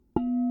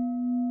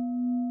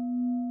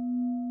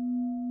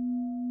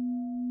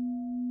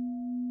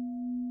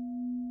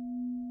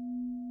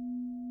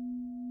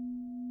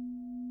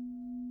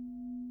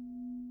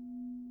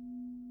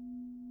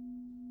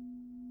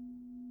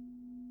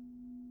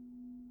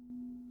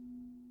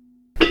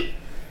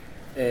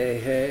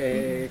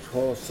Ehe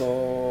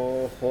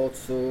koso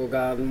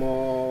hotsuganmo.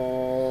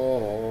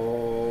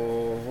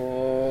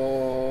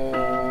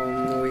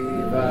 We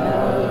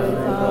vow with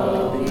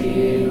all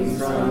beings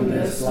from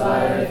this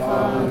life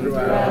on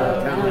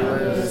throughout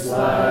countless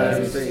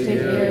lives to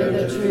hear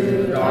the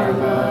true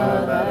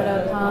Dharma,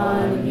 that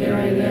upon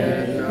hearing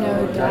it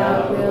no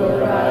doubt will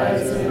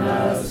arise in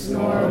us,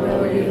 nor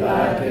will we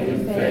lack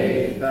in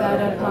faith,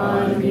 that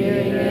upon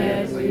hearing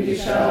it we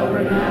shall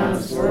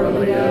renounce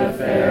worldly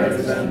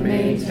affairs and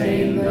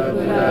maintain the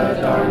Buddha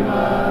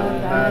Dharma,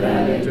 that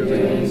in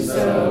doing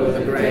so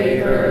the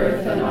great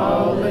earth and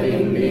all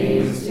living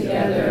beings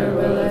together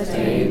will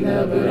attain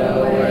the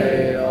Buddha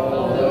way.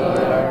 Although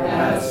our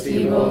past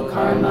evil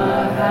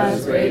karma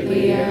has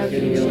greatly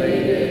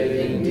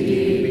accumulated,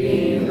 indeed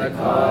being the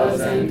cause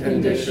and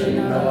condition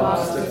of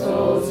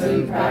obstacles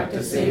in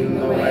practicing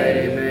the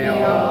way,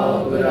 may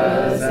all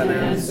Buddhas and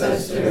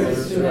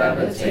ancestors who have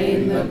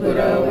attained the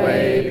Buddha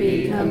way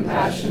be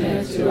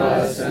compassionate to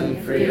us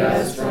and free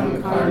us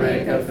from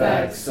karmic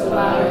effects,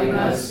 allowing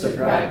us to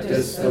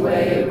practice the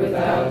way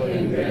without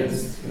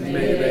hindrance.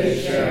 May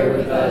they share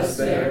with us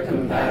their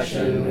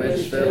compassion,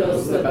 which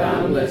fills the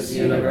boundless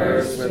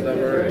universe with the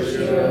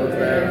virtue of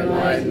their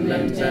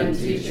enlightenment and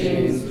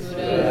teachings.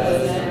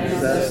 Buddhas and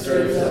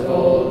ancestors of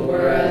old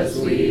were as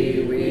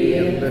we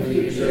in the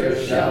future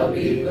shall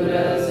be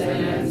Buddhas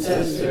and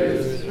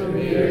ancestors.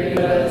 Revering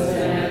Buddhas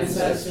and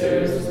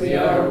ancestors, we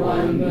are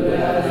one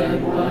Buddha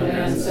and one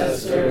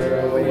ancestor.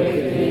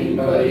 Awakening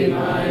Bodhi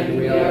mind,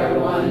 we are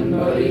one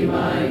Bodhi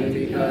mind.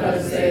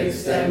 Because they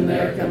extend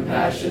their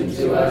compassion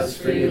to us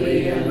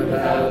freely and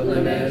without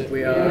limit,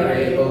 we are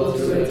able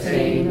to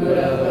attain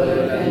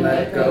Buddhahood and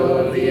let go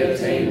of the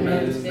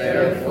attainment.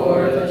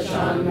 Therefore, the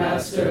Shan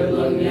Master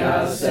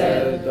Lungya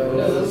said,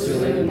 those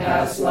who in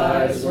past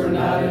lives were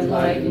not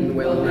enlightened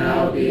will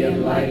now be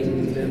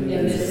enlightened. In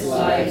this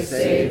life,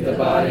 save the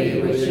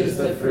body, which is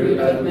the fruit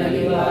of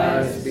many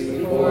lives.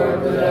 Before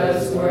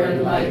Buddhas were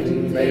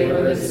enlightened, they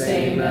were the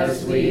same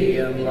as we.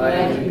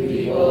 Enlightened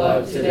people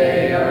of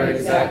today are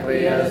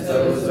exactly as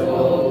those of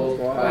old.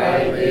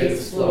 Quietly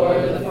explore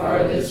the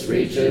farthest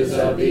reaches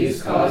of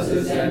these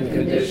causes and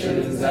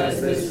conditions, as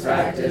this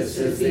practice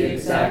is the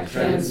exact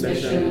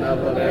transmission of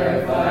a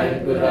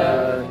verified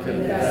Buddha.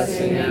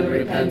 Confessing and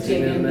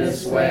repenting in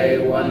this way,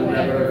 one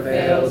never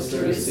fails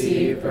to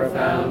receive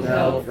profound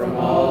help from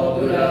all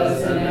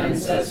Buddhas and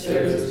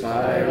ancestors.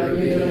 By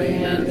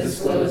revealing and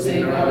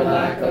disclosing our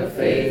lack of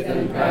faith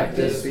and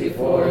practice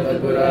before the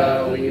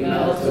Buddha, we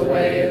melt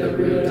away the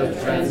root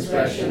of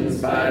transgressions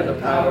by the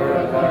power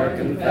of our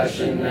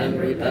confession and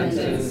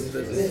repentance.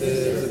 This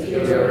is the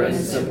pure and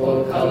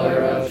simple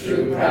color of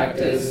true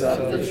practice,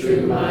 of the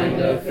true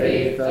mind of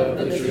faith, of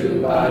the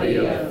true body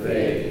of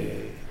faith.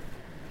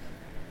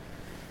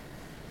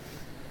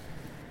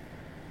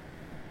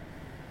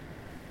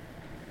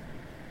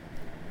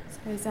 So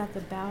I was at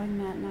the bowing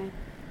mat and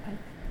I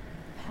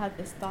had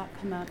this thought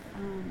come up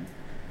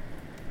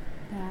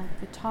that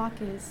the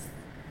talk is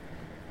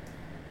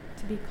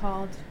to be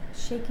called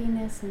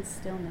shakiness and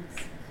stillness.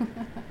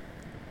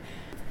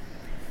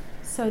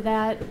 So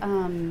that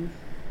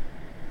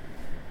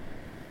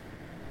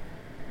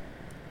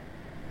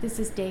this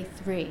is day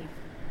 3,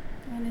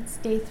 and it's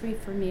day 3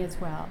 for me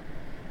as well.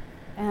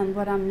 And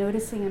what I'm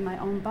noticing in my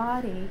own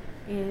body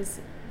is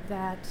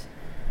that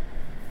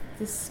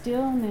the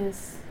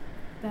stillness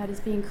that is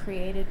being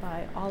created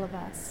by all of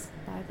us,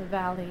 by the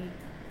valley,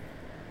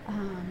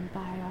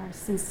 by our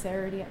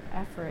sincerity of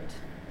effort,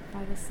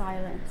 by the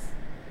silence,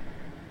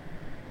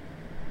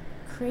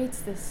 creates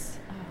this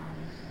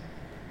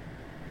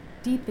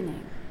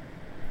deepening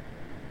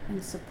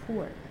and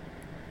support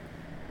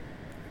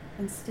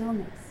and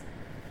stillness.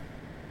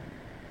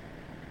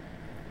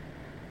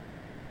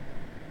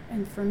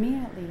 And for me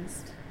at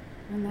least,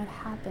 when that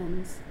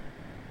happens,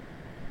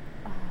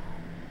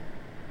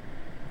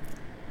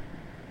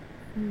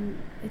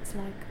 it's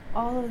like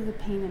all of the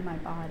pain in my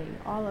body,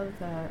 all of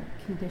the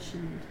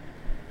conditioned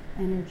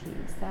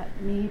energies that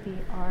maybe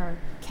are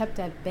kept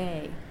at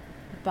bay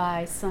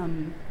by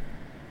some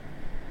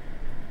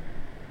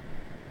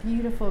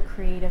beautiful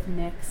creative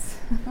mix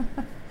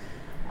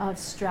of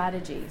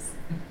strategies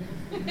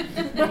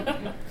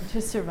to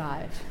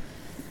survive.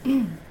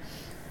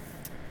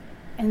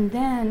 And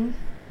then,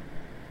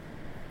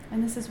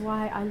 and this is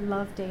why I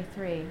love day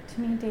 3.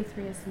 To me, day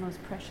 3 is the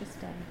most precious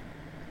day.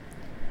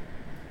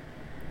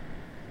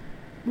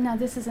 Now,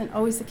 this isn't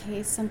always the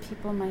case. Some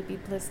people might be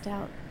blissed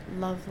out,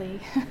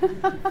 lovely,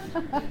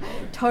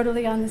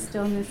 totally on the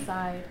stillness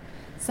side.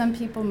 Some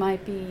people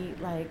might be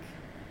like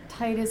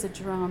tight as a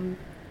drum,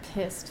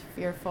 pissed,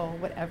 fearful,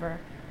 whatever.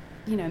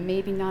 You know,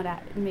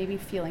 maybe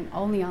feeling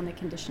only on the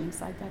conditioning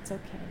side. That's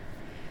okay.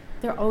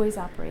 They're always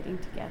operating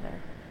together,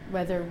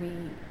 whether we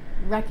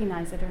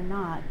recognize it or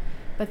not.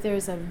 But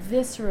there's a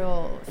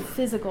visceral,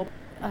 physical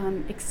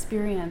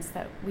experience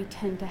that we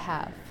tend to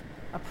have,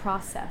 a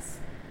process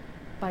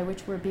by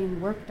which we're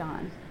being worked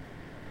on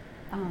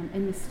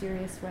in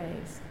mysterious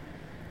ways.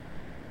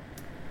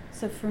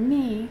 So for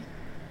me,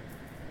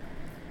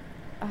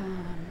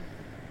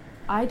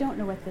 I don't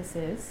know what this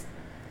is.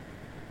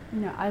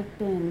 I've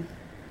been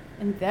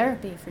in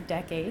therapy for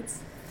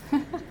decades.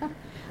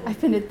 I've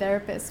been a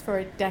therapist for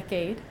a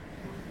decade.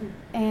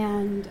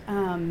 And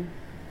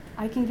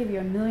I can give you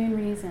a million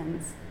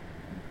reasons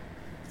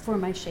for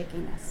my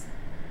shakiness.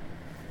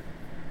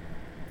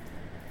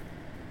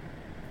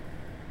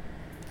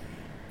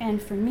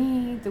 And for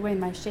me, the way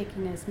my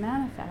shakiness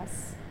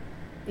manifests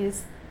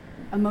is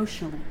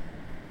emotionally.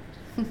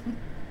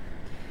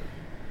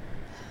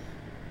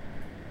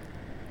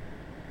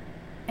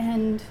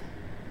 And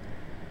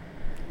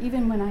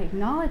even when I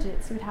acknowledge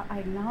it, see how I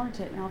acknowledge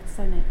it, and all of a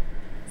sudden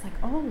it's like,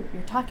 oh,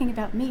 you're talking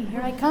about me,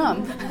 here I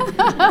come.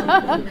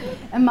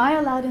 Am I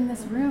allowed in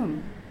this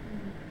room?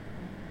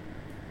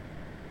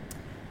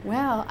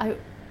 Well,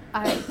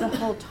 the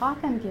whole talk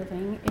I'm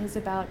giving is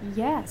about,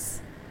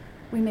 yes,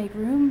 we make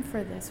room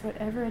for this,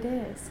 whatever it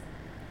is.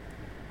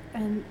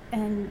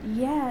 And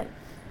yet,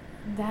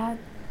 that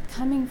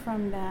coming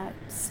from that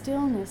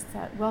stillness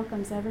that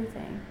welcomes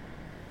everything,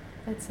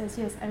 that says,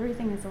 yes,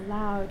 everything is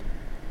allowed,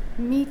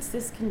 meets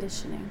this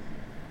conditioning.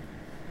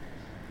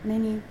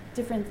 Many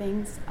different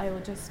things. I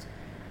will just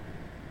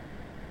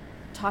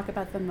talk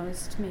about the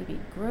most maybe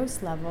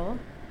gross level.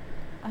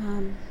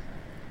 I'm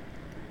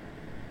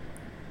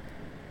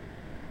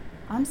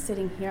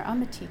sitting here,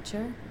 I'm a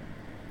teacher.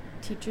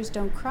 Teachers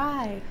don't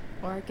cry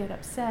or get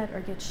upset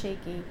or get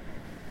shaky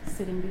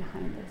sitting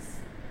behind this.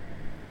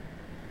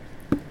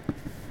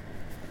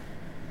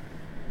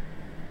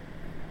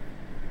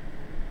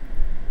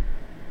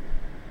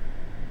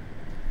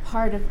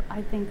 Part of,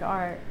 I think,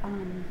 our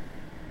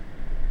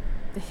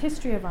the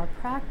history of our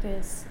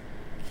practice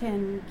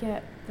can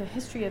get, the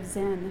history of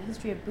Zen, the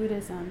history of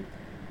Buddhism,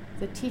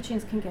 the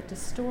teachings can get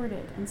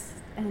distorted,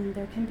 and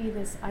there can be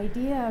this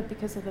idea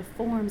because of the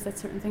forms that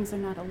certain things are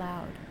not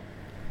allowed.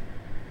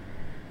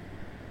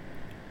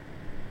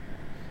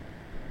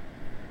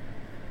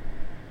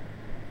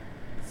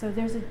 So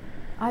there's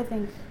I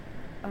think,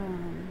 a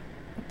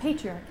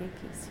patriarchy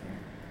piece here.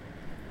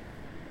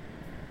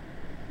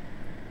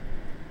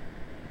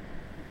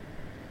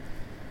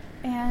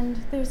 And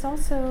there's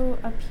also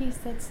a piece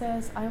that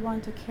says, I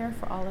want to care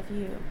for all of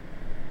you.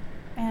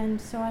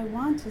 And so I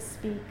want to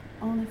speak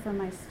only from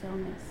my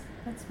stillness.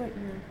 That's what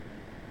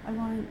I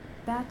want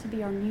that to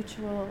be our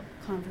mutual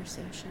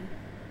conversation.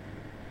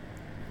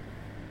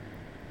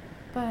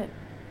 But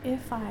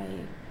if I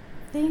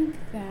think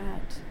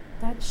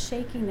that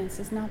shakiness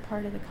is not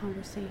part of the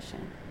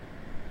conversation,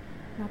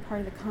 not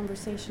part of the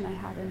conversation I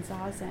have in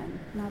Zazen,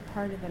 not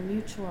part of the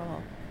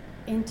mutual,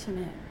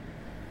 intimate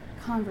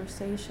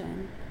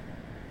conversation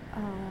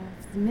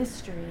of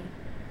mystery,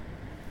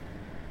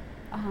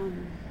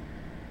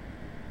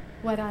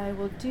 what I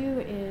will do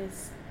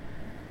is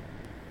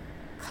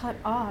cut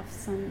off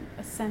some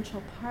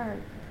essential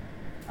part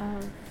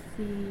of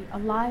the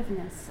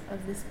aliveness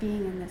of this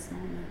being in this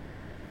moment.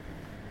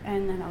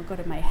 And then I'll go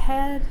to my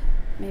head,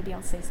 maybe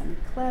I'll say something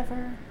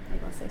clever,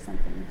 maybe I'll say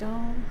something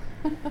dull,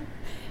 but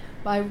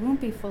I won't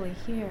be fully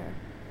here.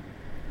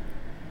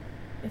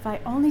 If I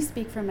only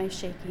speak from my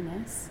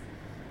shakiness,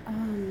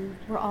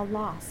 we're all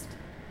lost.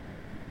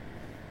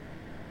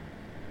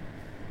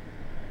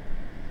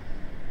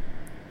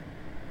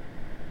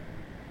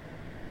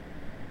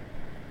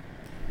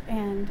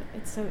 And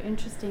it's so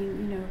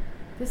interesting,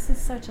 this is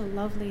such a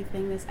lovely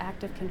thing, this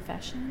act of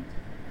confession,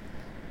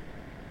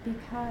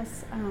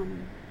 because,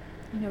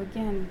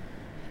 again,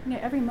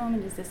 every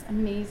moment is this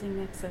amazing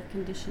mix of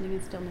conditioning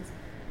and stillness.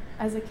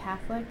 As a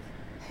Catholic,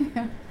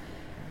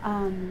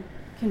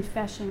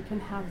 confession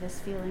can have this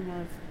feeling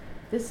of,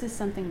 this is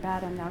something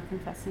bad I'm now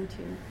confessing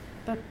to.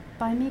 But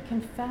by me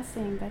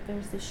confessing that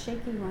there's this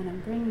shaky one I'm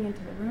bringing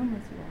into the room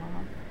with you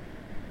all,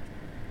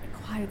 it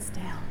quiets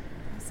down.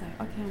 It's like,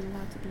 okay, I'm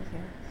allowed to be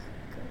here.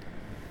 Good.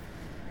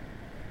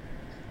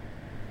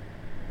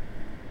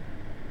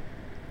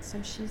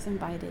 So she's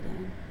invited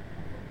in.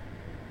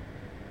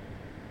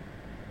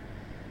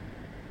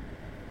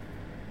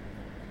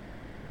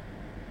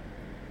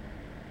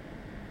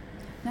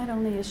 Not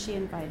only is she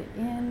invited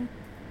in,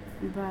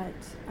 but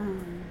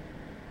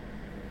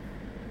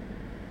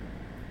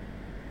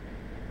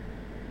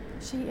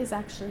she is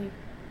actually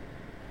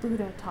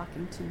Buddha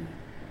talking to me,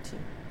 too.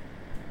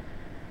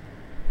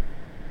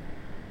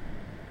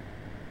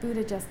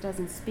 Buddha just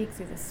doesn't speak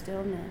through the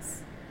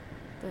stillness.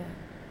 The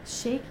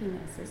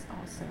shakiness is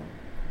also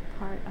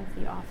part of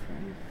the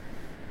offering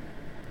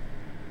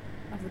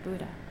of the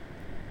Buddha.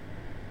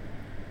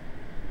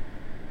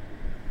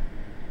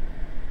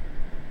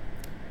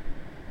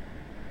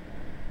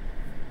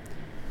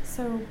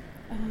 So,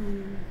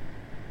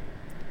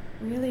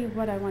 really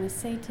what I want to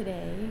say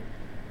today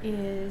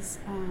is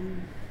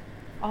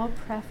all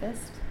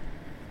prefaced.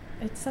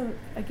 It's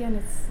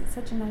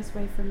such a nice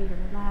way for me to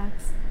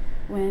relax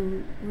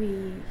when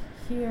we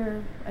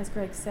hear, as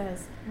Greg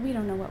says, we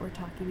don't know what we're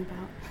talking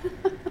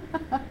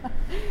about.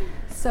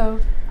 So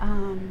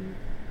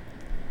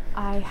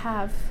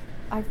I've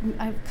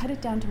cut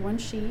it down to 1.5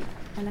 sheets,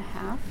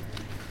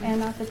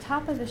 and at the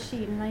top of the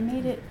sheet, and I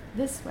made it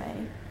this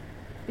way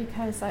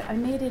because I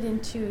made it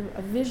into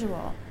a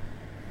visual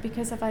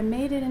Because if I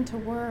made it into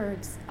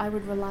words, I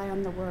would rely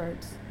on the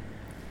words.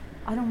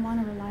 I don't want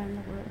to rely on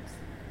the words.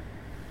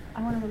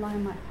 I want to rely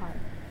on my heart.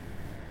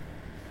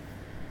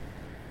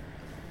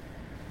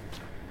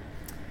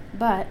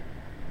 But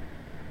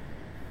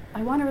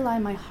I want to rely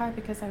on my heart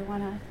because I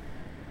want to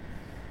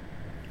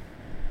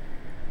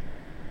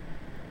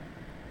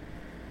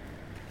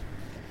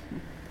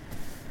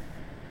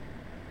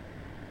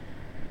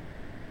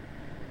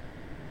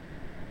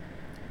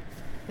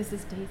This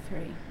is day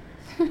 3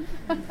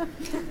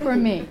 for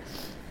me.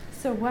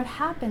 So what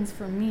happens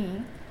for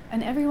me,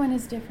 and everyone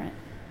is different.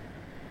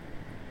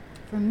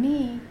 For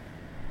me,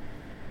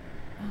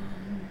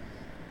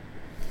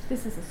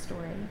 this is a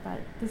story, but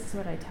this is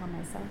what I tell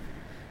myself.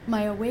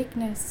 My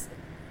awakeness,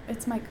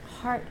 it's my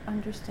heart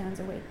understands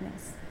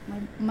awakeness.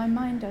 My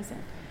mind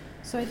doesn't.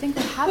 So I think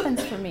what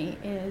happens for me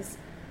is,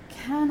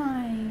 can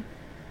I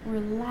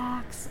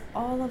relax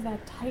all of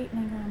that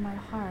tightening around my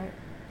heart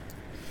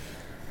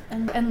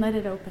and let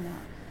it open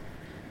up?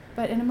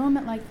 But in a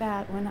moment like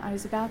that, when I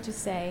was about to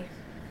say,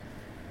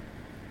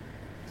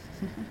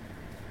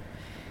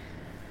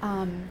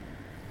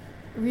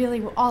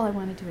 really all I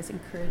want to do is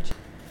encourage.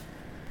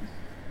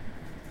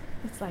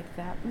 It's like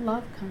that.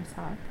 Love comes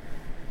up,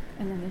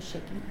 and then the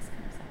shakiness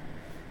comes up.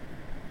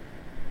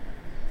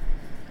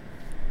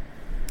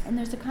 And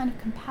there's a kind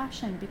of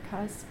compassion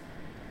because,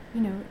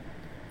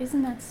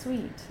 isn't that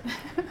sweet?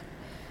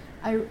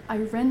 I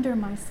render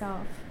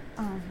myself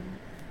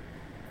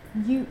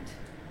mute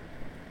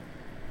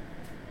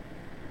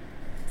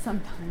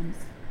sometimes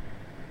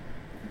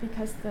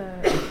because the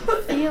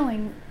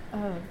feeling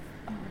of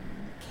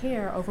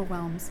care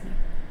overwhelms me.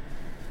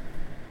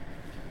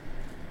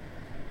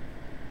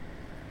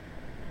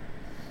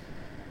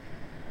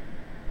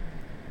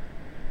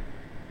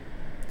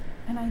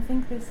 And I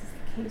think this is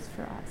the case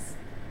for us.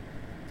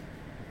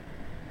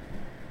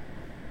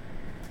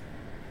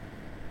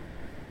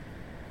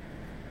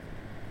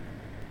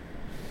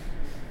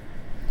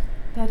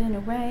 That in a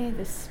way,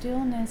 the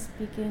stillness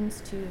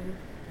begins to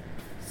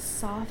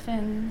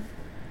soften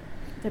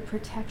the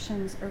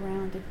protections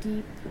around a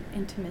deep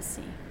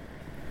intimacy,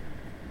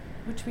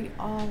 which we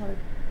all are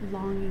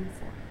longing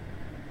for.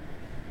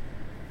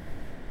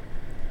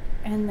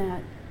 And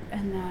that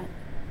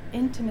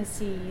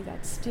intimacy,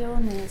 that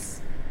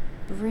stillness,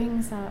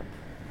 brings up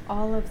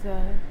all of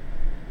the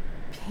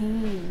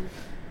pain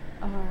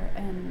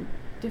and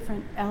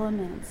different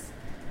elements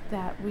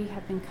that we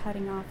have been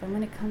cutting off. And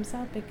when it comes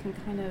up, it can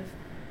kind of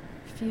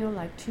feel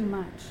like too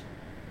much.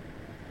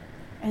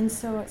 And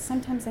so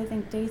sometimes I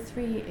think day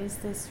 3 is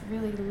this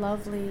really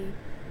lovely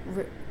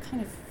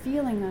kind of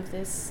feeling of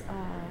this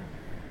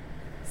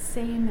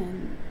same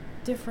and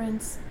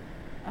difference,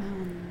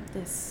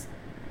 this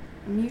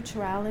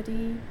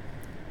mutuality,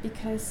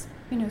 because,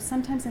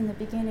 sometimes in the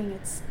beginning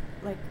it's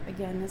like,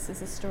 again, this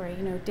is a story,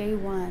 day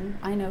 1,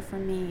 I know for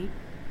me,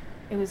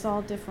 it was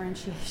all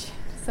differentiation.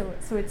 So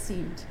it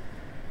seemed.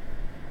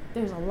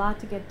 There's a lot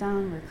to get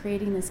done. We're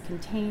creating this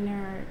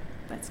container.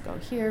 Let's go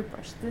here,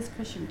 brush this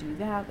cushion, do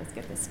that. Let's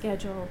get the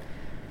schedule.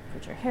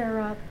 Put your hair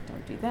up,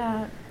 don't do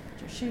that.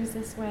 Put your shoes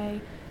this way.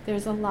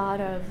 There's a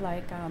lot of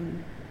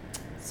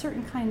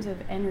certain kinds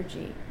of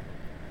energy.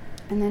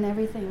 And then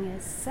everything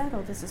is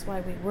settled. This is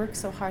why we work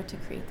so hard to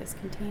create this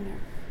container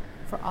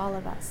for all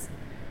of us.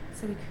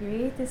 So we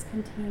create this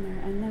container,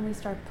 and then we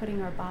start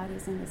putting our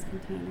bodies in this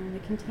container, and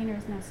the container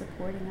is now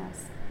supporting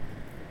us.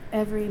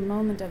 Every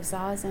moment of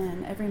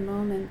zazen, every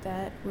moment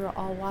that we're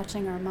all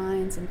watching our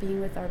minds and being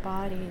with our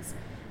bodies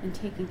and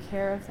taking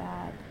care of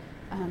that,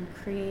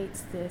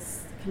 creates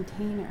this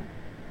container.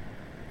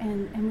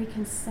 And we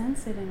can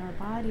sense it in our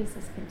bodies,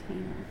 this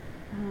container.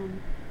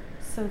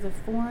 So the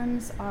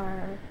forms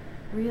are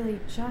really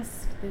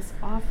just this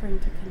offering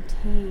to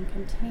contain.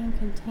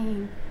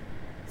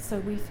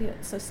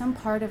 So some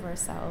part of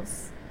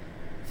ourselves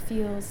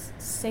feels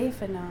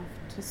safe enough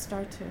to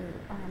start to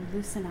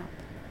loosen up.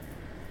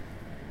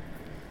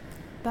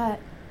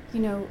 But,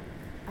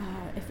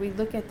 if we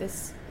look at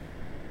this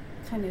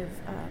kind of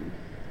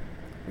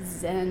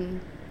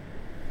Zen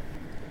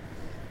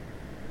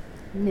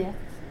myth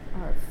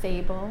or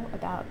fable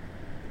about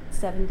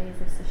 7 days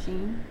of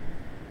sesshin,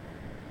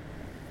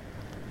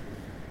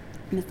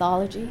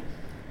 mythology,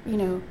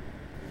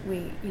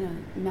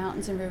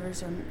 mountains and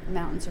rivers are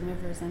mountains and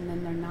rivers, and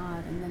then they're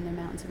not, and then they're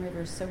mountains and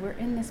rivers. So we're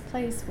in this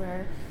place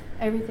where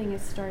everything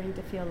is starting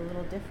to feel a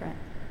little different,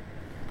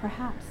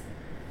 perhaps.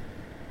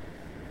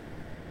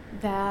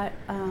 That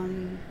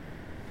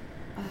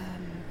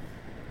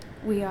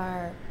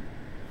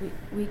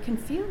we can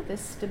feel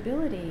this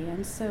stability,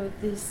 and so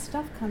this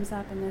stuff comes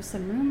up and there's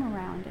some room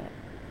around it.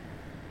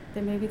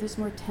 That maybe there's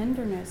more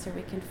tenderness, or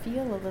we can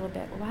feel a little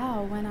bit,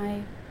 wow, when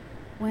I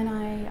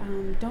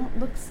don't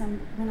look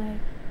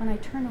when I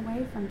turn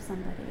away from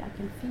somebody, I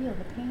can feel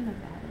the pain of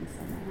that in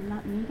some way. I'm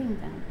not meeting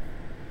them.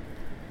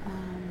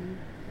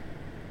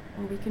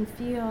 Or we can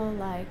feel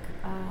like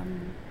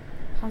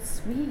how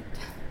sweet.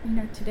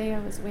 Today I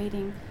was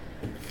waiting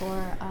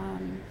for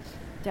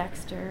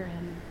Dexter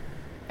and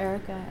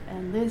Erica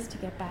and Liz to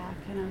get back,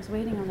 and I was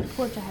waiting on the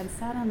porch. I had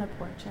sat on the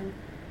porch,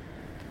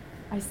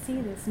 I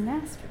see this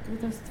nest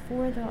with those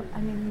four little,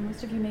 I mean,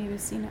 most of you may have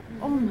seen it.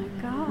 Oh my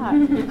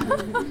God.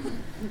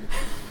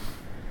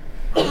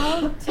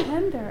 How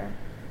tender.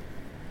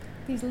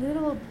 These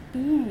little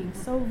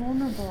beings, so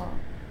vulnerable,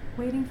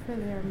 waiting for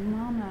their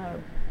mama or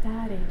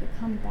daddy to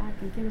come back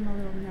and give them a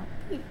little milk.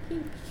 Peep,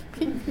 peep,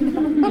 peep, you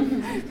know,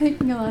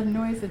 making a lot of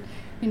noise. And,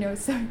 you know,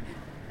 so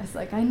it's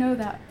like, I know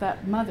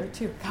that mother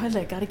too. God,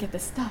 I gotta get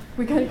this stuff.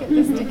 We gotta get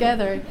this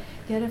together and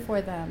get it for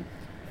them.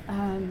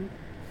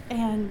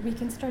 And we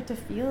can start to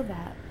feel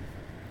that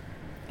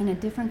in a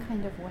different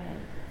kind of way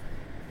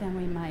than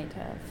we might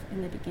have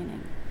in the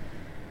beginning.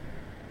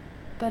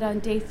 But on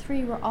day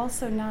 3, we're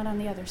also not on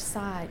the other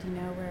side, you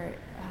know, we're,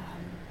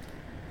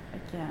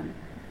 again,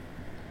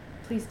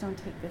 please don't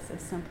take this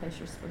as someplace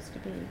you're supposed to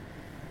be,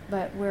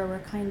 but where we're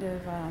kind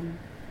of,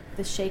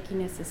 the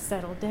shakiness is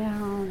settled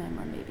down and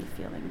we're maybe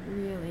feeling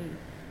really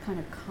kind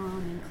of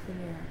calm and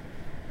clear.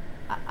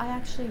 I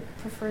actually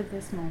prefer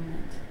this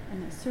moment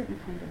in a certain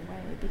kind of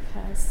way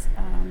because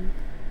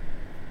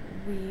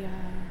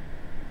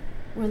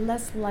we're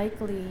less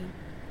likely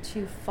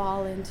to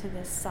fall into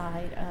this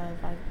side of,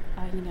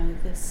 you know,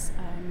 this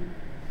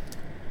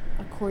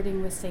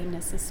according with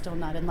sameness is still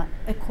not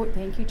enlightenment.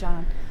 Thank you,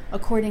 John.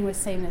 According with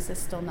sameness is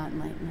still not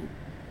enlightenment.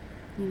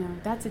 You know,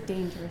 that's a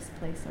dangerous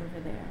place over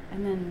there.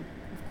 And then,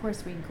 of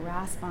course, we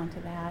grasp onto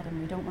that and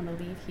we don't want to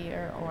leave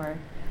here, or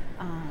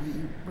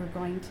we're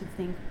going to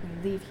think we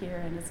leave here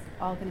and it's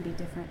all going to be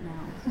different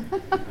now.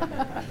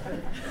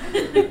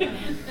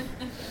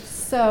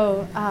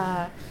 So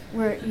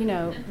we're, you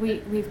know,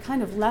 we've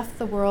kind of left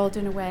the world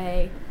in a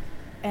way,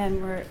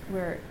 and we're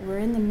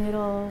in the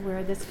middle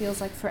where this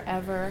feels like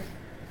forever.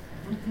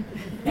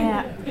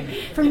 And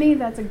for me,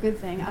 that's a good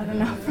thing. I don't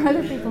know. For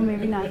other people,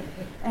 maybe not.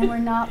 And we're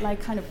not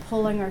like kind of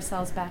pulling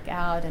ourselves back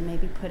out and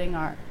maybe putting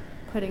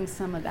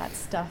some of that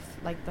stuff,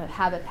 like the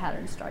habit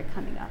patterns, start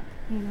coming up.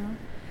 You know.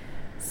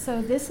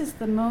 So this is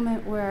the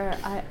moment where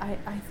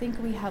I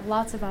think we have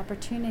lots of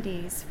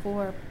opportunities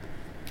for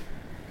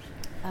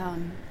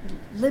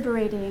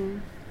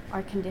liberating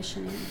our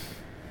conditioning.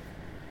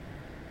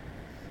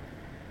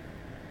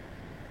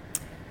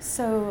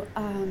 So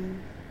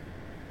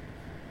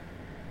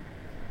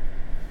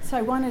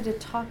I wanted to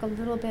talk a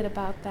little bit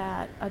about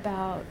that,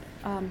 about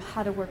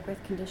how to work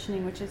with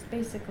conditioning, which is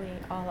basically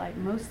all I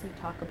mostly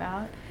talk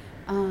about.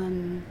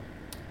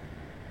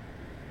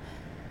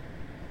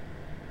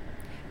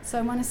 So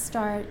I want to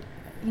start,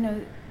 you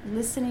know,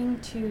 listening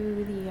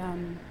to the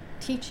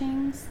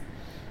teachings.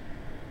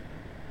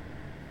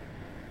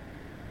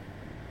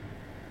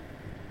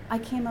 I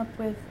came up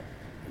with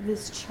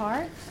this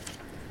chart,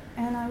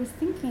 and I was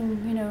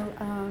thinking, you know,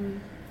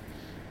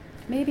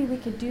 maybe we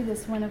could do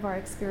this one of our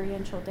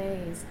experiential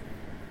days.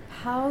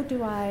 How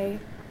do I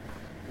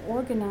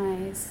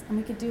organize, and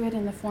we could do it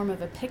in the form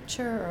of a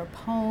picture or a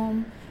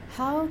poem.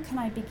 How can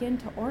I begin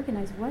to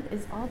organize what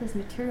is all this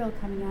material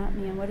coming at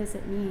me and what does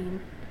it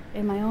mean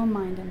in my own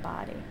mind and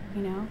body,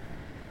 you know?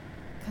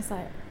 Because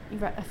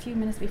a few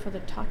minutes before the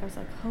talk, I was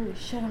like, holy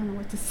shit, I don't know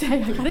what to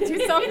say. I gotta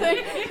do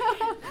something.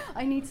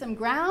 I need some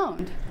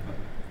ground.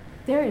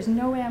 There is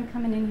no way I'm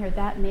coming in here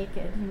that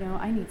naked, you know,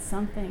 I need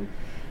something.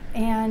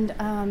 And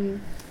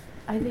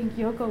I think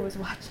Yoko was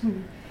watching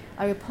me.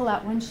 I would pull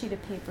out one sheet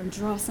of paper and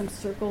draw some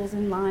circles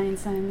and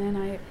lines,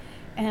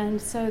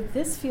 and so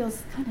this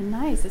feels kind of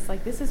nice. It's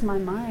like this is my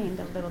mind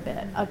a little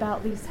bit, about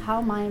at least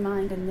how my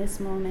mind in this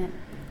moment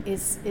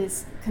is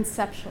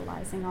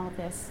conceptualizing all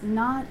this,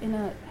 not in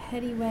a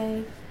heady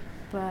way,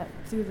 but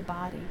through the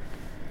body.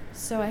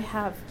 So I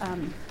have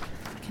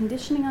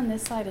conditioning on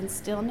this side and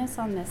stillness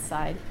on this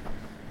side,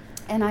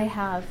 and I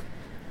have,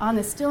 on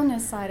the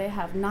stillness side, I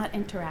have not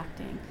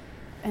interacting,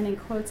 and in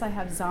quotes I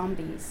have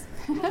zombies.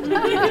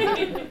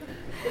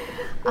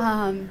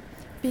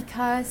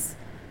 Because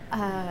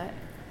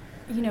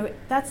you know,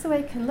 that's the way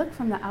it can look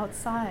from the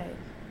outside.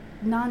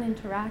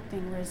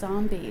 Non-interacting, we're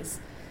zombies.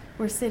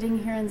 We're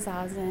sitting here in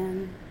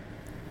Zazen,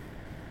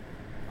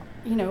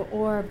 you know,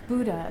 or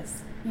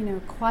Buddhas, you know,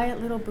 quiet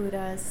little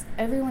Buddhas.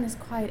 Everyone is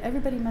quiet.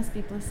 Everybody must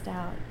be blissed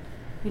out,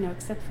 you know,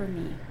 except for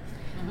me.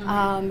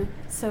 Mm-hmm.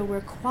 So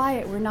we're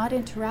quiet. We're not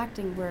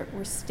interacting.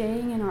 We're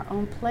staying in our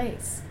own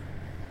place.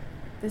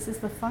 This is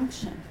the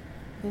function.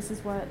 This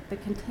is what the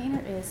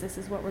container is. This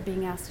is what we're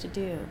being asked to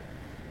do,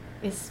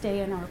 is stay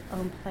in our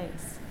own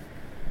place.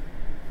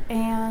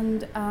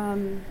 And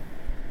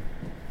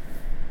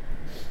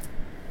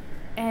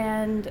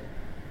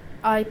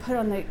I put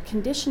on the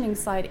conditioning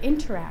side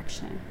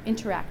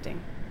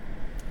interacting.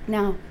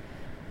 Now,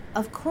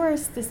 of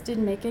course, this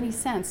didn't make any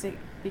sense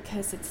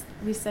because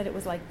we said it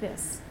was like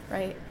this,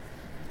 right?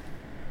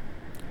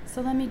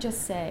 So let me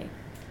just say,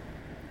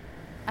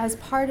 as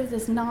part of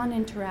this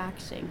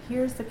non-interacting,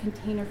 here's the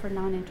container for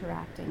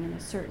non-interacting in a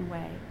certain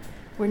way.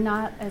 We're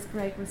not, as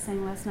Greg was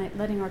saying last night,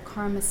 letting our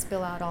karma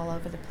spill out all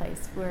over the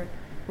place. We're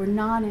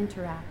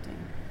non-interacting.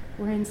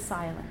 We're in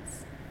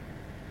silence.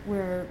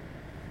 We're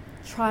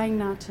trying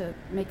not to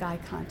make eye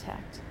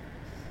contact.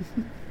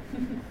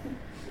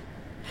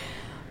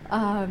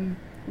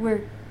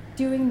 We're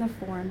doing the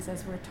forms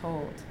as we're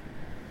told.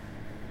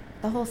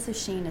 The whole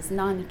sesshin is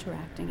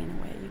non-interacting in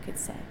a way, you could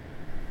say.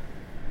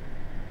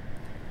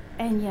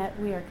 And yet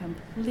we are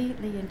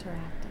completely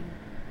interacting.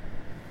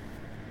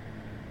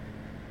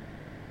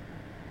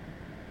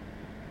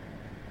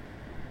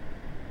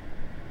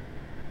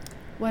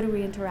 What are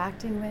we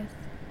interacting with?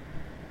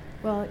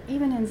 Well,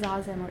 even in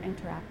Zazen, we're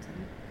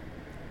interacting.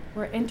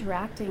 We're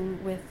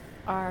interacting with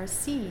our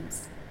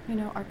seeds,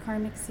 our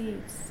karmic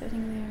seeds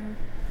sitting there.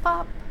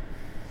 Pop,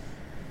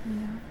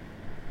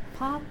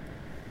 pop,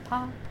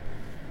 pop.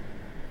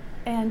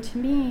 And to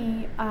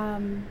me,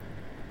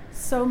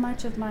 so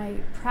much of my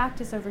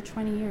practice over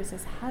 20 years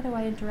is how do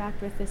I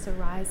interact with this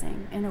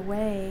arising in a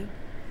way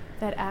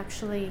that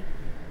actually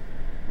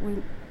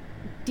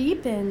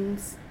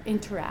deepens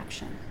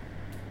interaction,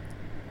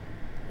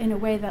 in a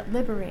way that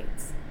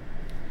liberates.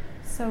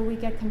 So we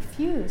get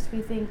confused.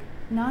 We think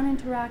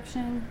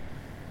non-interaction,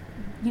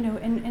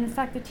 and in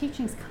fact the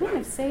teachings kind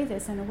of say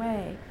this in a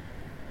way.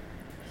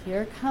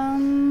 Here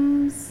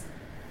comes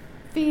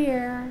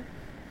fear,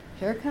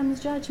 here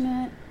comes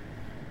judgment.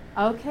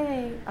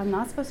 Okay, I'm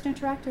not supposed to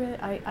interact with it.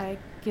 I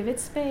give it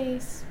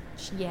space,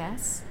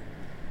 yes,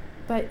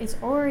 but it's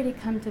already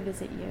come to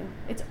visit you.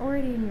 It's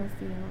already in your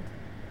field.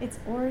 It's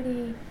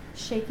already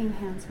shaking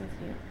hands with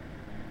you.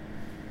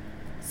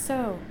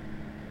 So,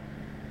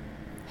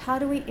 how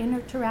do we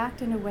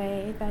interact in a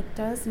way that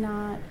does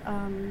not,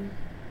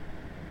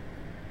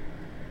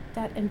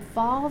 that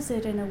involves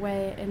it in a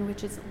way in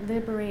which it's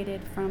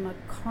liberated from a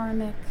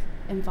karmic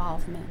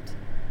involvement?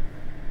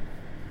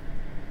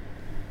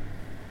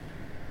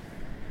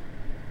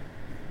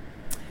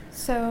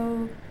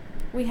 So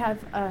we have,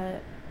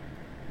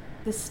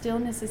 the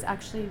stillness is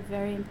actually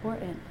very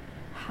important.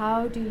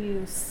 How do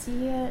you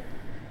see it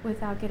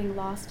without getting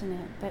lost in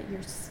it, that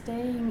you're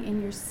staying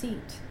in your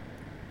seat?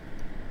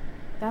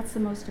 That's the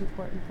most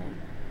important thing.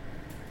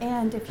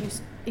 And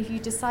if you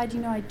decide,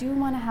 I do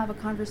want to have a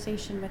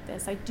conversation with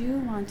this, I do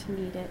want to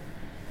meet it,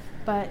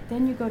 but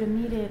then you go to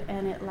meet it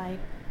and it like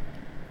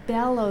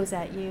bellows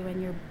at you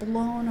and you're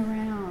blown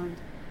around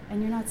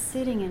and you're not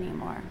sitting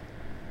anymore.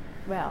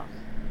 Well,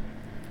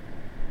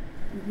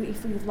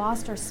 if we've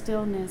lost our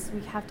stillness,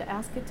 we have to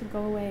ask it to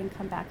go away and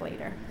come back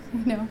later,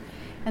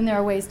 And there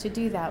are ways to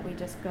do that. We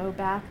just go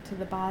back to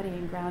the body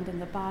and ground in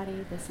the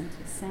body, listen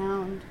to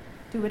sound,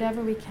 do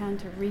whatever we can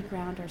to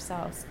reground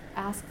ourselves.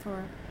 Ask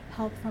for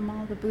help from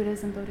all the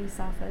Buddhas and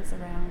Bodhisattvas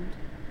around,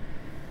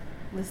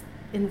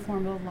 in the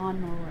form of a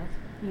lawnmower,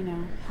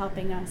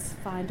 helping us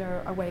find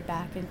our way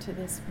back into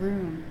this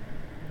room.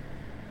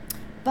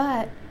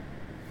 But,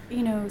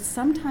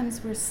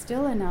 sometimes we're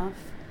still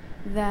enough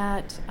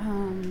that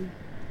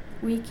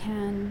we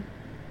can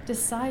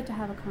decide to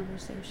have a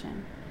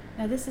conversation.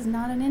 Now, this is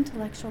not an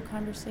intellectual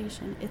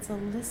conversation. It's a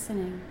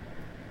listening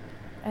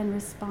and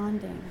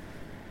responding.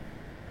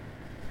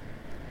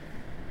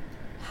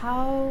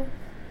 How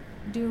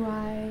do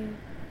I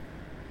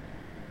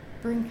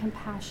bring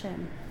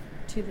compassion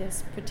to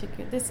this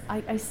particular,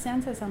 I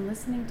sense as I'm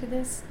listening to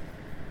this,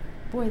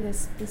 boy,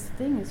 this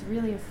thing is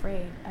really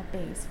afraid at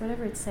base.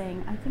 Whatever it's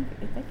saying, I think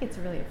it's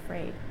really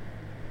afraid.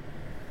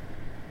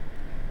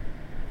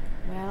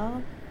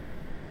 Well,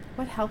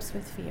 what helps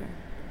with fear?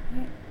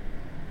 Right?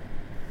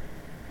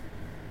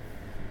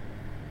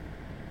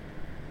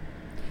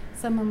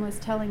 Someone was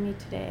telling me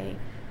today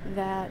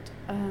that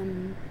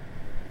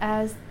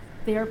as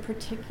their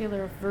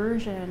particular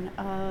version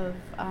of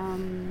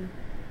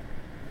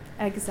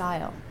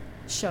exile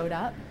showed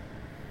up,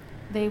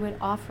 they would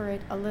offer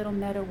it a little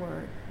meta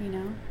word,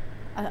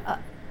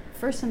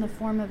 first in the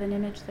form of an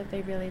image that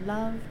they really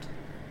loved,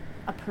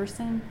 a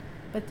person,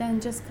 but then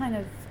just kind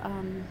of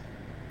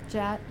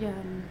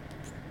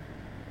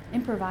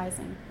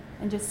improvising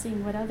and just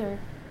seeing what other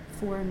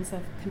forms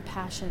of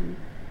compassion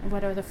and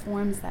what other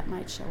forms that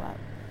might show up.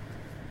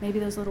 Maybe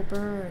those little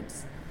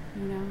birds,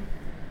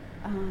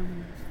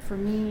 for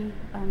me,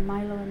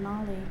 Milo and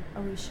Molly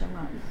always show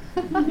up.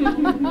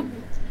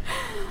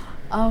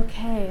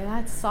 Okay,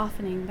 that's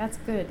softening, that's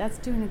good, that's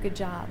doing a good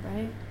job,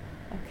 right?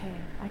 Okay,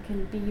 I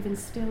can be even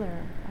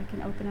stiller, I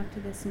can open up to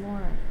this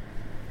more.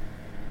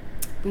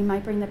 We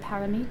might bring the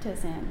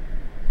paramitas in.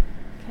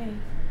 Okay,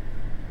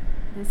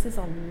 this is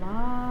a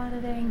lot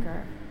of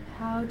anger.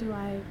 How do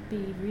I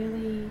be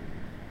really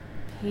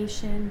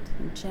patient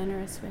and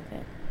generous with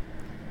it?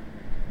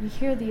 You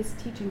hear these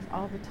teachings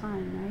all the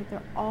time, right?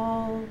 They're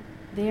all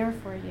there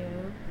for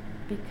you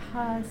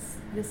because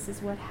this is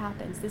what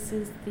happens. This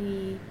is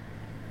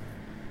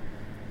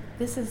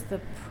the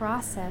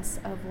process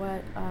of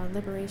what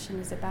liberation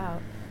is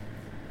about.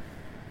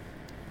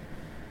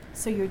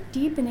 So you're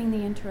deepening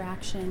the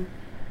interaction,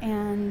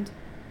 and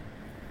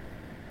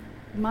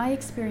my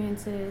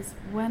experience is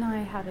when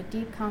I have a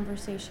deep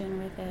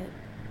conversation with it,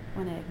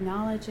 when I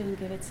acknowledge it and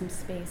give it some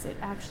space, it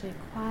actually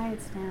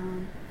quiets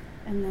down,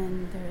 and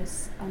then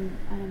there's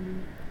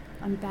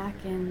I'm back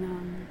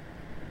in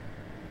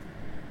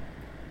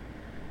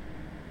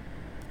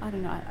I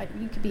don't know.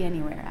 You could be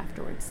anywhere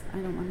afterwards. I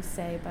don't want to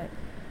say, but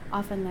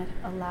often that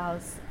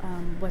allows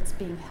what's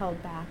being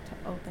held back to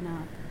open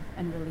up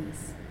and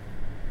release,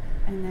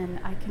 and then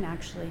I can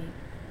actually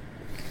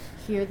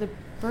hear the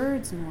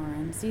birds more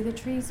and see the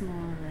trees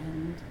more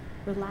and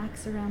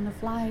relax around the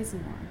flies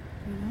more,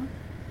 you know?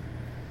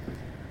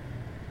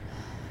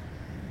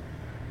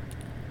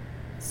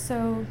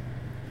 So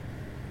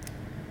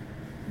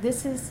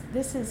this is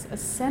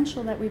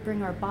essential that we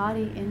bring our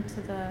body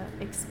into the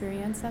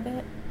experience of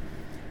it.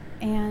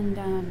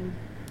 And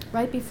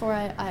right before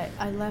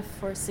I left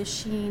for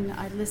Sesshin,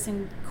 I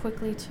listened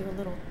quickly to a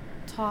little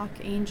talk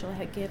Angel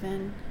had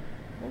given.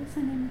 What was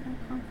the name of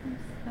that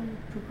conference? The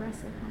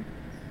Progressive Conference?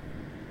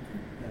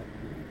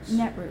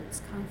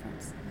 Netroots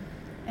Conference.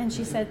 And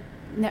she said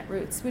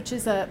Netroots, which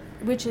is a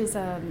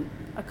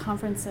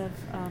conference of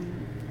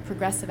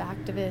progressive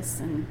activists.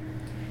 And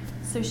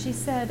so she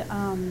said,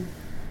 well,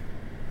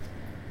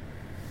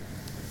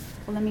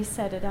 let me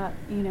set it up,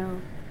 you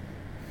know,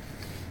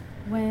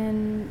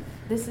 when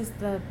this is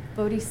the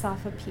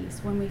Bodhisattva piece,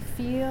 when we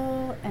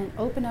feel and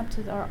open up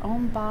to our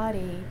own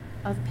body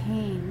of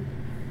pain,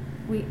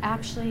 we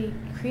actually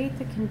create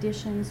the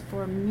conditions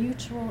for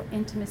mutual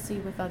intimacy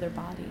with other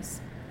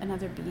bodies and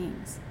other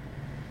beings.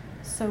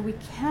 So we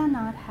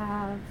cannot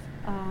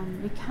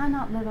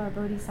live our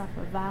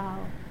Bodhisattva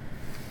vow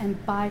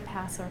and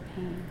bypass our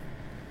pain.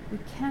 We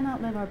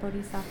cannot live our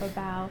Bodhisattva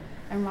vow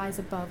and rise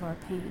above our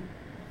pain.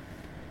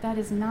 That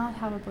is not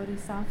how a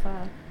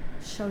Bodhisattva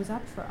shows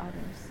up for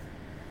others.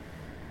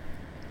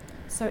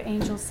 So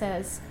Angel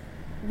says,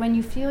 when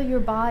you feel your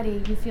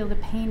body, you feel the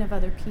pain of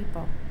other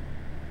people.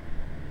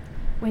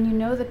 When you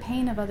know the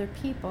pain of other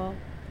people,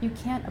 you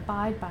can't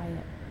abide by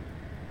it.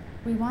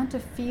 We want to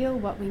feel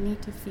what we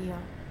need to feel.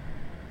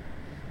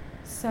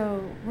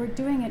 So we're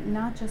doing it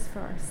not just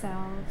for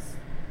ourselves,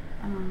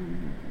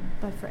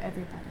 but for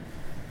everybody.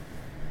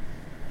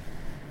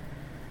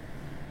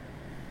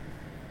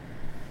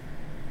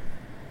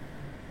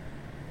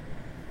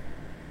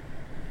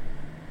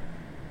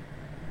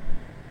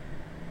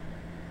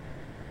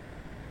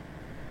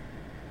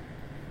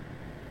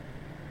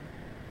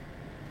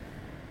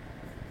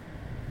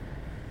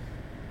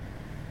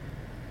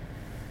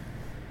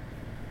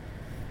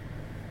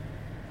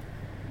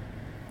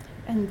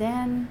 And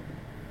then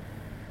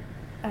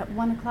at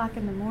 1 o'clock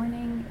in the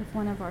morning, if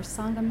one of our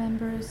Sangha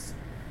members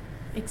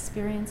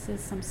experiences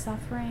some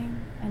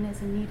suffering and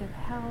is in need of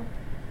help,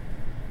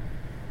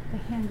 the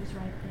hand is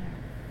right there.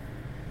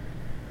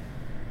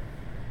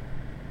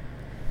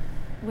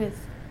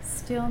 With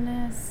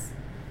stillness,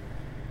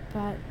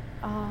 but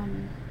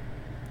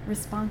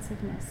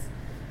responsiveness.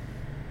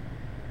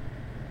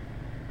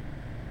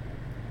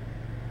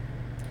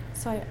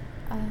 So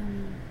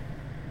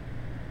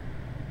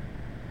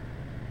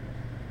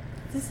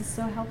this is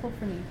so helpful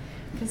for me,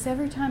 because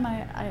every time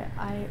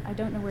I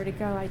don't know where to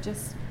go, I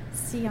just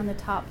see on the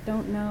top,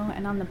 don't know,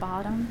 and on the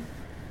bottom,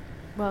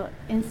 well,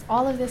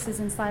 all of this is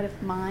inside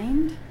of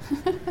mind.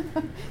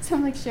 So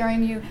I'm like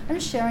I'm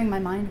just sharing my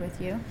mind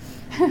with you.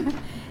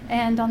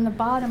 And on the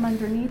bottom,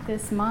 underneath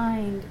this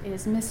mind,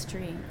 is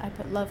mystery. I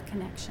put love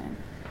connection.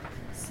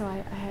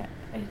 So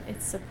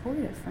it's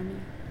supportive for me.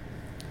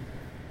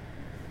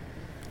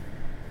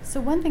 So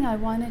one thing I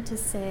wanted to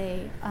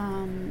say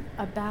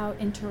about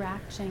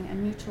interaction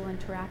and mutual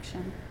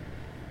interaction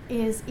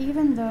is,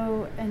 even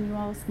though, and you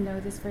all know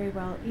this very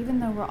well,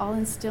 even though we're all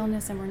in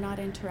stillness and we're not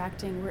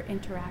interacting, we're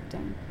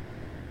interacting.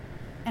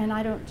 And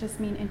I don't just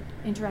mean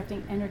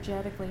interacting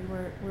energetically.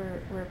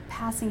 We're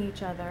passing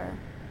each other.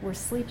 We're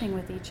sleeping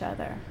with each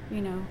other. You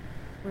know,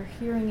 we're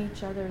hearing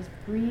each other's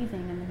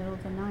breathing in the middle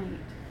of the night.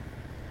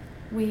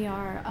 We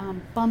are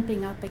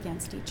bumping up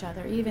against each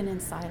other, even in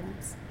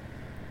silence.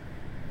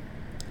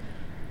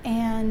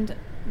 And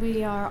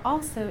we are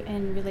also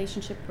in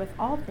relationship with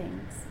all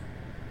things.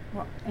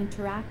 We're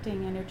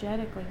interacting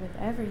energetically with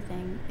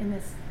everything in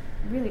this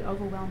really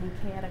overwhelming,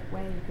 chaotic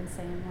way, you can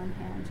say in one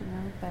hand, you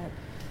know.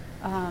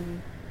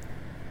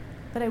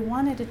 But I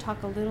wanted to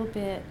talk a little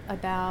bit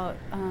about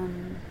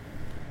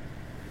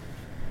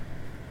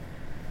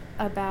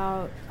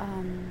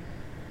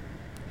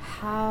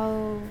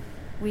how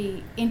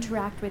we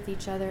interact with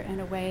each other in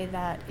a way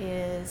that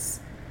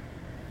is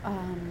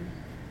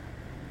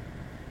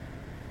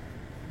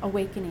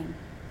awakening.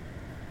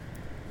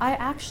 I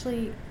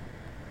actually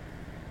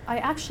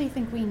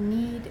think we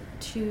need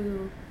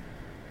to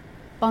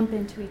bump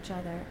into each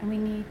other, and we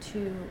need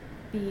to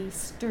be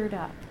stirred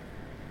up,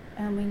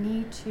 and we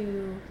need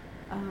to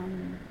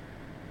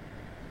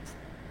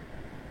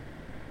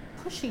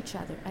push each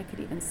other, I could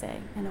even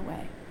say, in a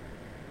way,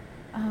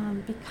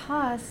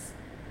 because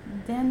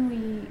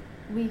then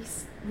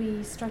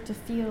we start to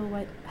feel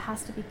what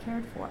has to be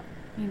cared for,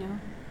 you know.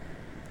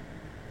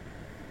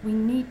 We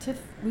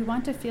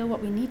want to feel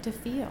what we need to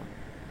feel.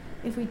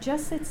 If we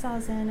just sit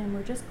zazen and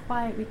we're just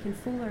quiet, we can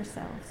fool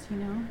ourselves, you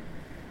know.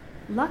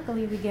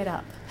 Luckily, we get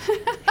up,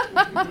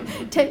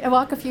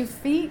 walk a few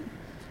feet,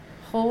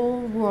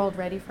 whole world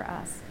ready for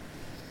us.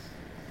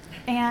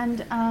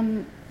 And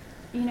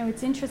you know,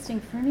 it's interesting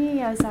for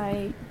me as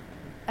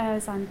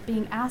I'm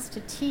being asked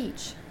to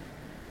teach.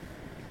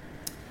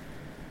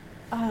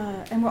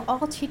 And we're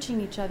all teaching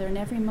each other in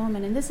every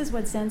moment, and this is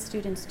what Zen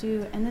students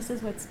do, and this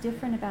is what's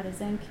different about a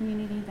Zen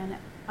community than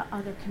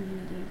other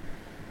community.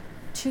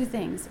 two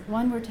things.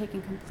 One, we're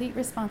taking complete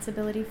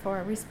responsibility for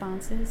our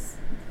responses.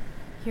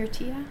 Here,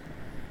 Tia?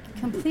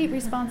 Complete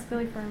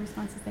responsibility for our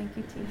responses. Thank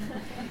you, Tia.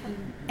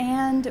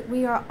 And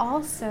we are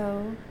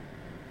also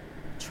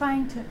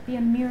trying to be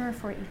a mirror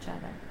for each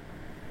other.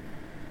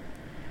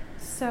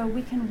 So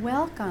we can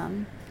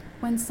welcome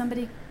when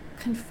somebody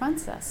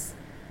confronts us.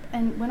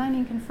 And when I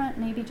mean confront,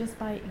 maybe just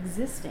by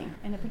existing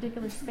in a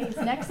particular space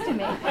next to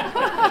me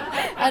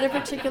at a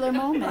particular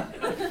moment.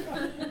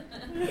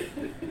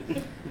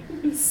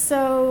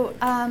 So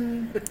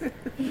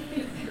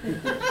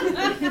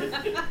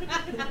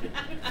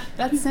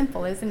that's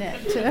simple, isn't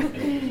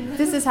it?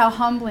 This is how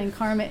humbling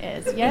karma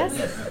is.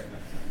 Yes?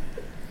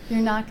 You're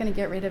not going to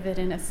get rid of it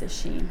in a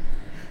sesshin,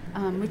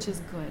 which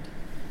is good.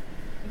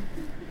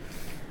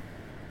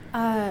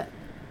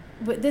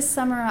 This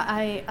summer,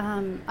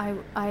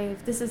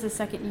 this is the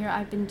second year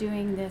I've been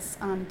doing this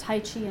Tai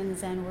Chi and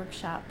Zen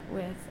workshop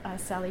with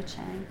Sally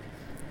Chang,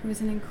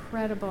 who's an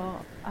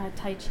incredible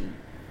Tai Chi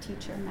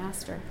teacher,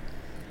 master.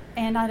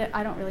 And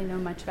I don't really know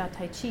much about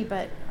Tai Chi,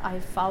 but I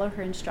follow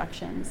her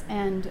instructions.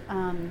 And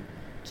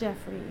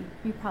Jeffrey,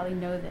 you probably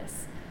know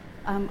this.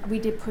 We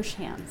did push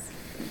hands.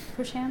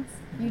 Push hands?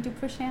 You do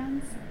push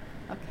hands?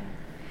 Okay.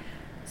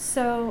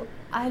 So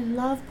I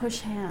love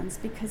push hands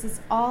because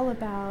it's all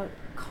about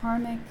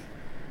karmic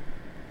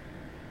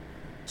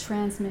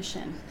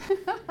transmission.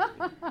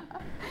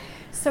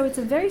 So it's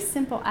a very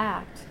simple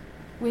act,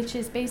 which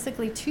is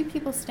basically two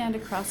people stand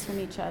across from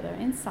each other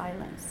in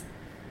silence.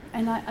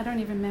 And I don't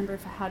even remember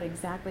how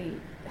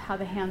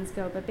the hands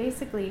go, but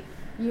basically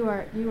you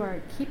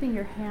are keeping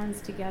your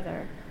hands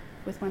together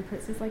with one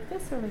person. It's like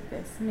this or like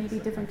this. Maybe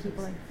different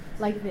people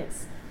like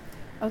this.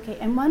 Okay,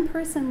 and one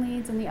person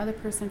leads and the other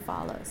person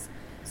follows.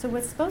 So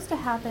what's supposed to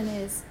happen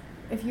is,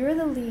 if you're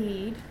the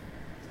lead,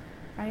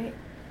 right,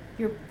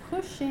 you're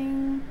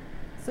pushing,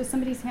 so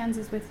somebody's hands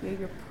is with you,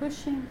 you're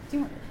pushing,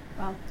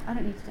 well, I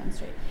don't need to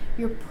demonstrate.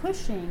 You're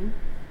pushing,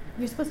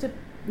 you're supposed to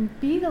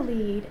be the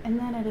lead, and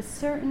then at a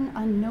certain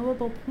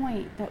unknowable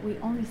point that we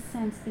only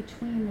sense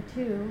between the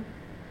two,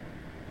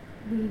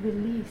 we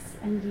release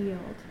and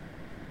yield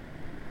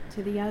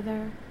to the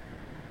other,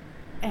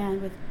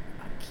 and with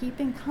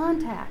keeping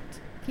contact,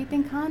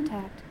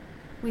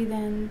 we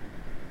then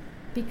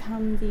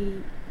become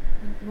the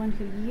one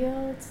who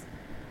yields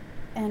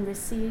and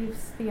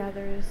receives the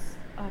other's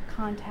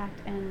contact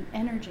and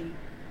energy.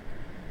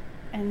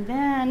 And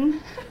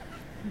then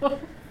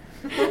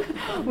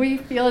we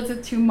feel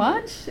it's too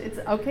much. It's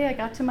okay, I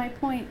got to my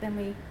point. Then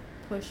we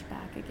push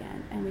back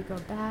again, and we go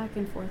back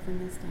and forth in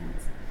this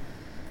dance.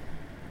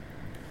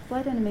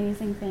 What an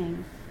amazing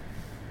thing.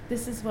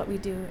 This is what we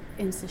do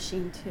in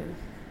sesshin too.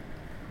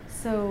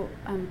 So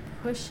I'm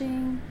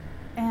pushing,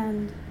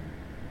 and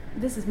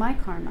this is my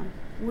karma.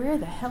 Where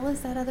the hell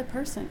is that other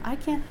person? I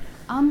can't.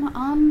 I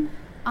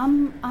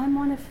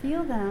want to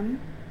feel them,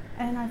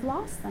 and I've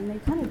lost them. They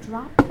kind of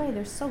dropped away.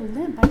 They're so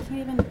limp. I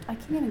can't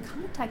even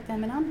contact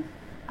them, and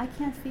I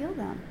can't feel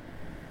them.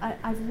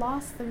 We've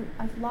lost the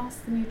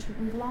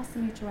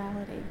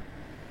mutuality.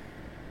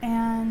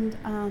 And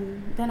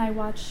then I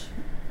watch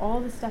all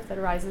the stuff that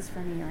arises for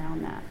me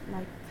around that.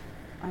 Like,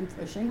 I'm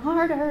pushing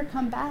harder.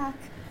 Come back.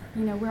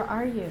 Where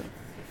are you?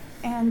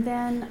 And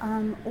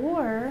then,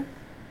 or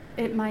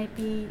it might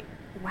be,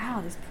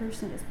 wow, this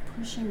person is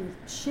pushing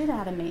the shit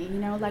out of me.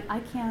 Like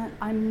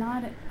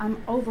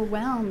I'm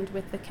overwhelmed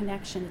with the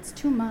connection. It's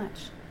too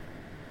much.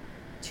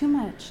 Too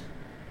much.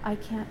 I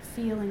can't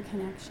feel in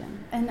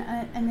connection. And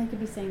they could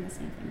be saying the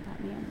same thing about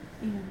me.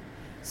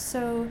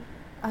 So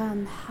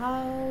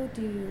how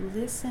do you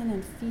listen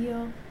and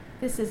feel?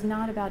 This is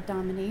not about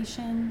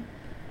domination,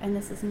 and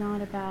this is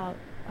not about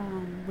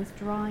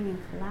withdrawing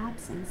and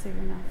collapsing so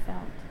you're not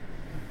felt.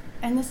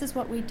 And this is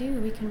what we do.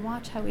 We can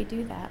watch how we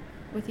do that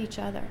with each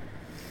other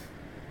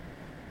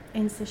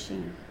in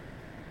sesshin.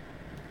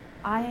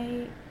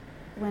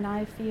 When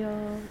I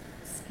feel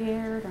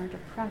scared or under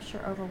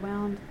pressure,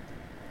 overwhelmed,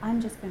 I'm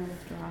just going to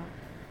withdraw.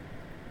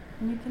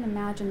 And you can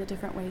imagine the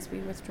different ways we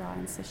withdraw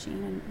in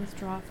sesshin and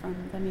withdraw from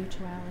the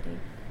mutuality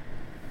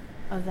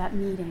of that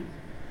meeting.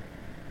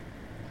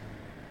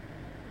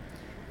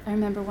 I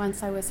remember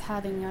once I was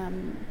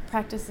having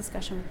practice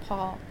discussion with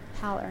Paul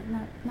Haller,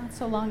 not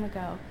so long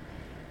ago.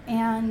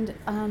 And,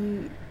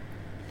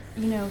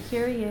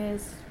 here he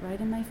is, right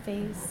in my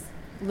face,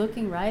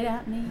 looking right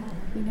at me,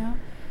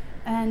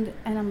 and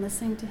I'm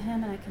listening to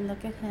him, and I can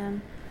look at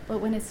him. But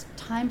when it's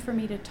time for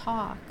me to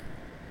talk,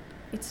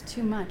 it's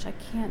too much. I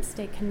can't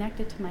stay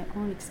connected to my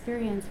own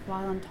experience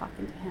while I'm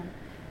talking to him.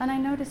 And I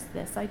notice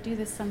this. I do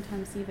this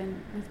sometimes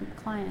even with my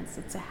clients.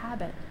 It's a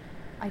habit.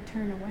 I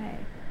turn away,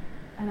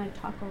 and I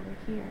talk over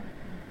here,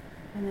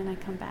 and then I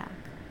come back.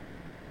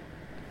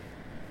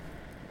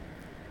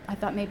 I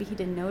thought maybe he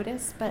didn't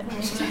notice, but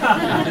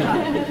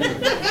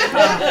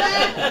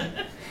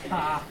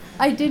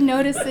I did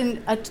notice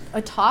in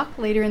a talk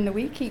later in the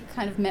week, he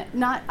kind of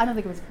I don't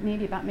think it was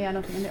maybe about me, I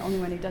don't think I'm the only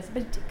one who does it,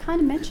 but he did kind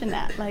of mention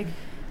that, like,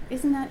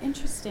 isn't that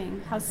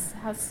interesting how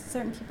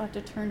certain people have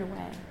to turn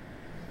away?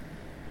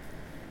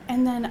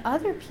 And then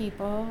other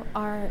people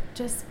are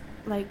just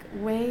like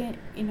way,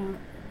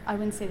 I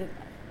wouldn't say that,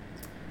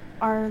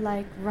 are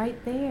like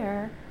right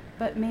there,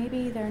 but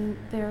maybe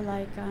they're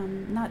like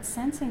not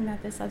sensing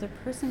that this other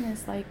person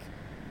is like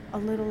a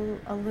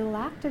little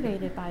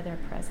activated by their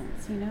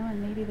presence,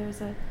 and maybe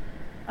there's a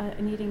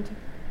needing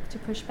to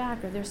push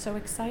back, or they're so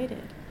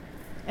excited.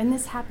 And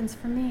this happens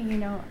for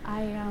me,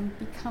 I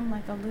become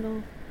like a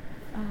little,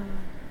 I'm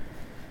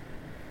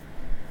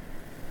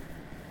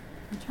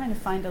trying to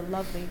find a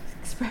lovely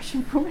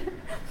expression for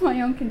my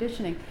own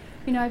conditioning.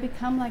 I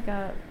become like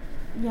and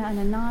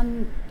a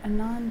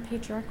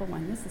non-patriarchal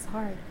one. This is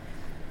hard.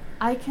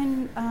 I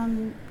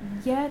can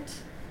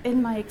get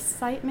in my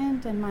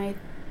excitement and my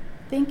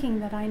thinking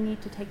that I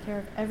need to take care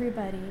of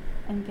everybody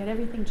and get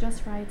everything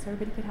just right so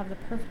everybody could have the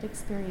perfect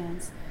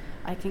experience.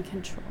 I can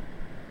control.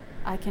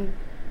 I can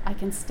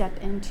step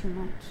in too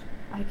much.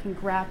 I can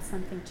grab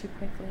something too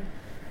quickly.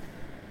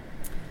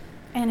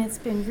 And it's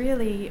been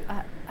really,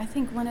 I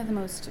think, one of the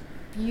most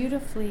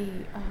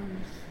beautifully,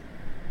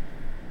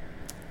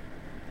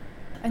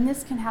 and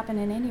this can happen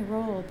in any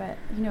role, but,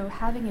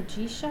 having a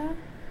jisha,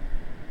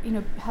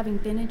 having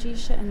been a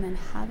jisha and then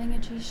having a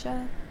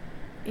jisha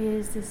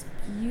is this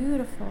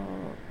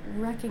beautiful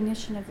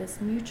recognition of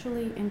this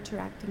mutually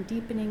interacting,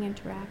 deepening,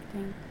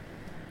 interacting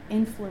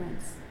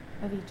influence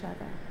of each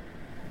other.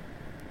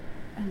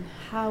 And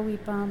how we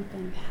bump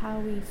and how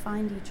we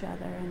find each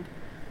other and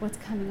what's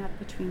coming up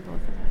between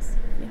both of us.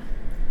 Yeah.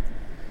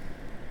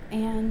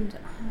 And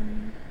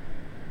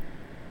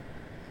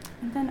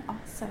then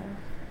also,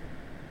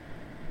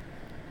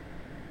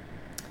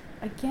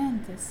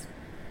 again, this,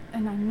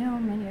 and I know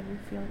many of you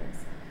feel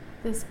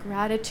this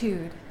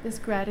gratitude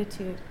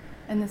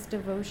and this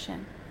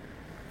devotion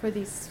for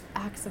these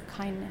acts of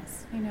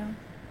kindness,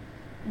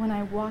 When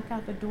I walk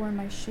out the door,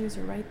 my shoes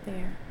are right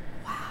there.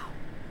 Wow,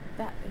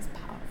 that is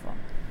powerful.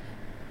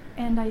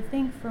 And I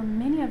think for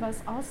many of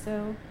us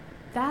also,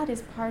 that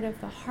is part of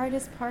the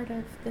hardest part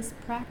of this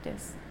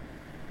practice,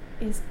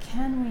 is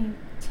can we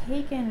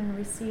take in and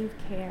receive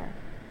care?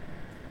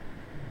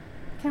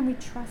 Can we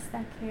trust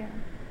that care?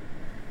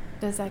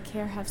 Does that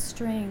care have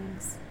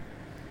strings?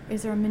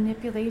 Is there a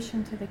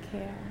manipulation to the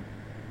care?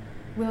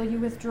 Will you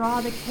withdraw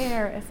the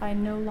care if I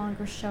no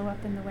longer show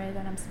up in the way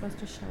that I'm supposed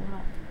to show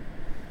up?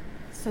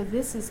 So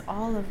this is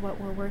all of what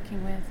we're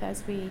working with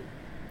as we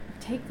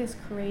take this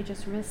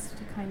courageous risk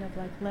to kind of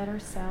like let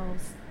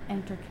ourselves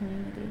enter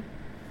community.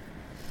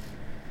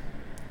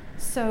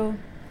 So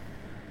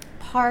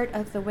part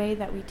of the way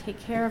that we take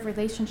care of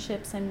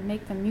relationships and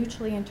make them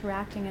mutually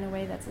interacting in a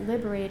way that's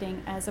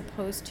liberating as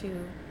opposed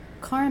to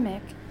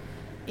karmic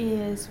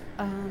is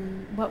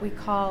what we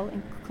call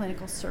in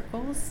clinical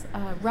circles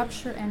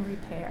rupture and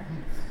repair.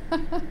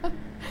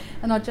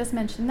 And I'll just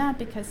mention that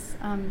because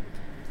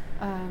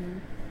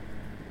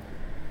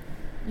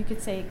you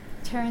could say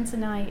Terence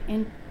and I,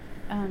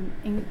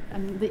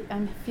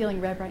 I'm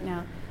feeling red right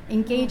now,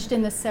 engaged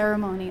in the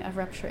ceremony of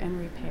rupture and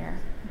repair.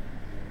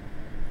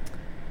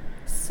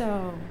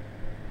 So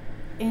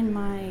in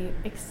my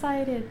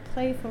excited,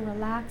 playful,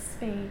 relaxed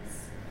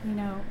space,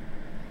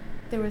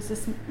 there was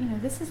this,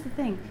 this is the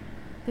thing.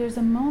 There's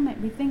a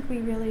moment we think we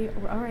really,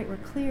 all right, we're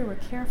clear, we're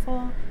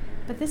careful,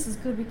 but this is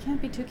good. We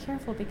can't be too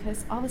careful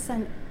because all of a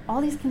sudden,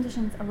 all these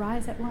conditions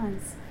arise at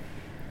once,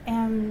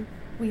 and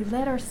we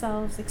let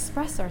ourselves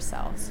express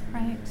ourselves,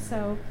 right?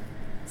 So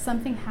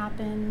something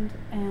happened,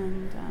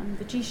 and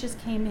the jishas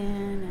came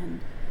in, and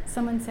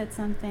someone said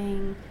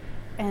something,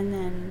 and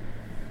then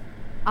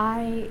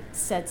I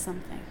said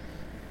something.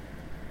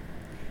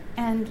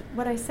 And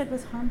what I said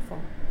was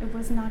harmful. It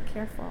was not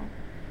careful.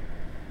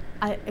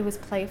 It was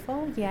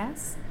playful,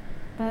 yes,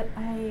 but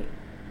I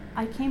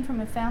came from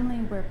a family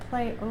where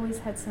play always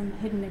had some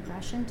hidden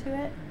aggression to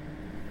it.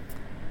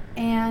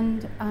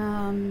 And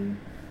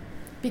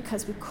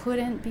because we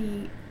couldn't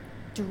be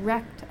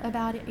direct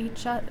about it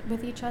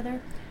with each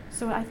other,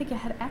 so I think it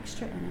had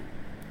extra in it.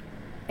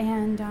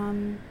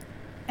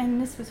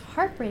 And this was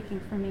heartbreaking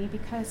for me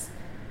because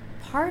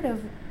part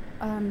of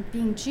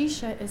being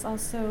jisha is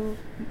also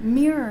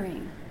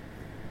mirroring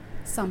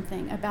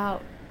something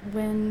about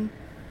when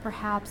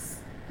perhaps,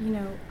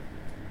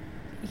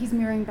 he's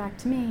mirroring back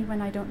to me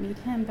when I don't meet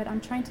him, but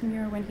I'm trying to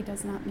mirror when he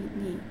does not meet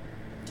me.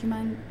 Do you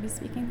mind me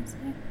speaking this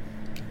way?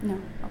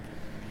 No? Okay.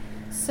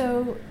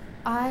 So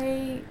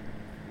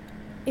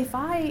if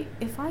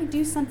I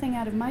do something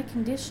out of my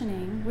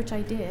conditioning, which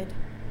I did,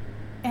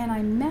 and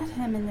I met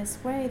him in this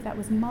way that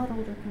was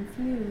muddled or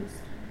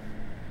confused,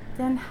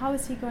 then how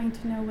is he going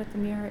to know what the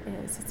mirror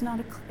is? It's not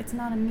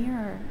a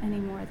mirror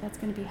anymore that's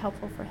going to be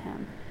helpful for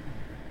him,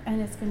 and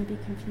it's going to be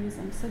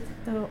confusing. So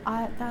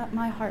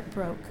my heart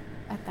broke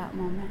at that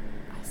moment.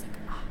 I was like,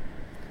 ah.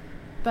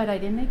 But I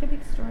didn't make a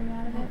big story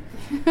out of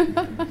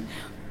it.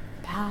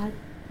 Bad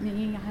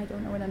me, I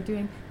don't know what I'm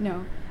doing.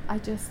 No, I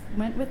just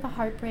went with the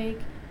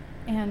heartbreak,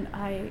 and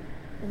I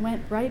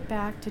went right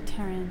back to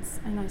Terence,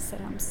 and I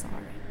said, I'm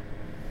sorry.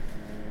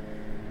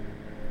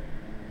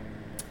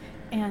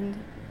 And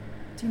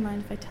do you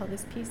mind if I tell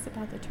this piece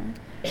about the turn?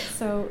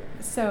 So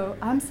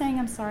I'm saying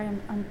I'm sorry,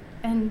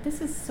 and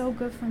this is so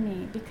good for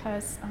me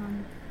because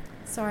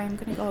Sorry, I'm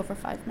going to go over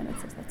 5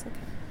 minutes if that's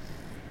okay.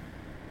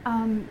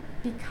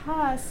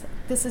 Because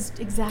this is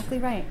exactly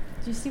right.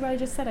 Do you see what I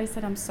just said? I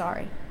said, I'm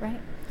sorry,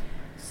 right?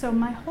 So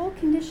my whole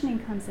conditioning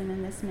comes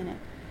in this minute.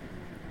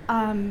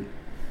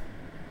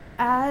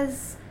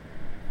 As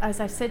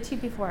I've said to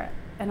you before,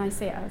 and I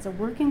say as a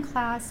working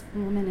class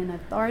woman in an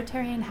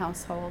authoritarian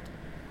household,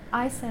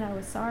 I said I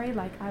was sorry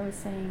like I was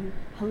saying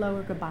hello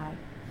or goodbye.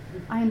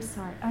 I am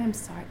sorry, I am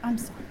sorry, I'm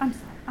sorry, I'm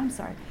sorry, I'm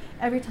sorry.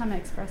 Every time I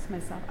express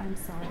myself, I'm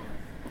sorry.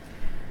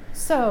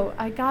 So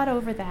I got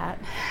over that.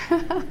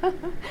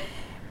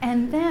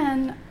 And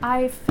then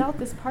I felt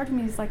this part of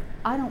me is like,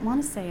 I don't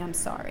want to say I'm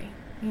sorry,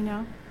 you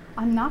know?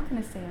 I'm not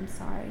going to say I'm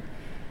sorry.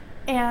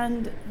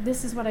 And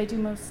this is what I do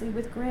mostly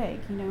with Greg,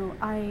 you know?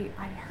 I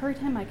heard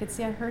him, I could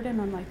see I heard him,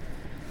 I'm like,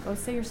 go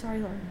say you're sorry,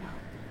 Lord. No,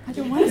 I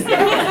don't want to say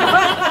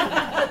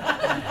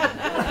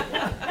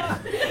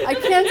I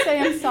can't say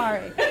I'm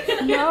sorry.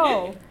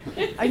 No.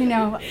 You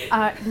know,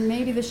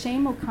 maybe the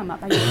shame will come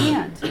up. I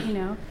can't, you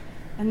know?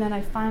 And then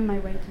I find my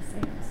way to say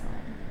I'm sorry.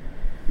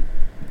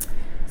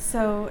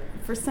 So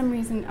for some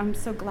reason, I'm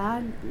so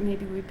glad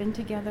maybe we've been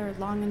together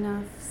long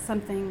enough,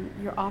 something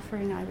you're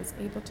offering, I was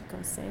able to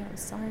go say I was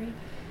sorry.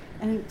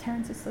 And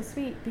Terrence is so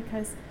sweet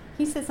because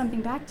he said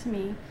something back to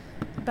me,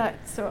 but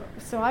so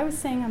I was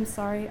saying I'm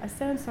sorry, I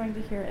said I'm sorry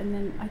to hear, and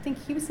then I think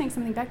he was saying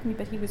something back to me,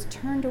 but he was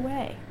turned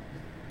away,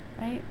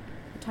 right?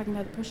 We're talking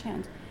about the push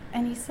hand.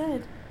 And he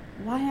said,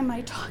 why am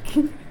I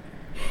talking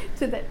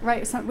to that,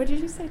 right? So, what did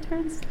you say,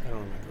 Terrence? I don't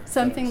remember.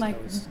 Something like,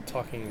 I was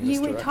talking in this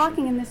you direction. were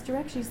talking in this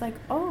direction. He's like,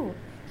 oh,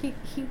 he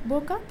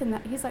woke up in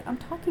that. He's like, I'm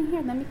talking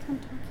here. Let me come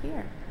talk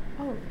here.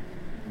 Oh,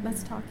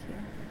 let's talk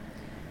here.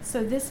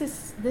 So this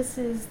is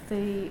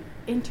the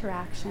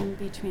interaction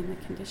between the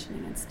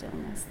conditioning and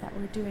stillness that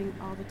we're doing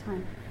all the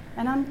time.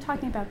 And I'm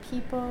talking about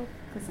people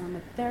because I'm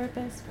a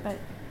therapist, but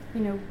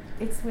you know,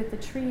 it's with the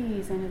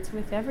trees and it's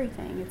with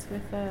everything. It's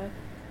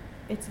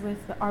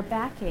with our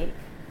backache.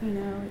 You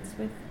know,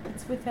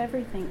 it's with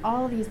everything.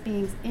 All these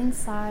beings,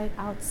 inside,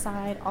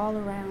 outside, all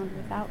around,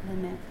 without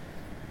limit.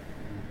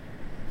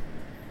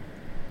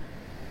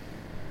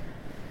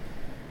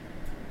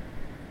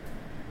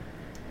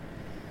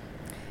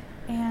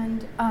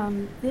 And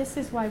this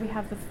is why we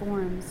have the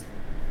forums.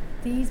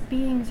 These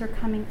beings are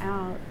coming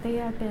out. They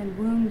have been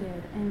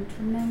wounded in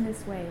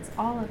tremendous ways,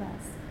 all of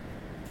us.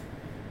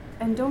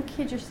 And don't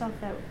kid yourself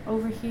that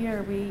over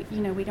here we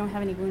don't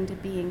have any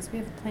wounded beings. We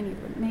have plenty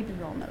of, maybe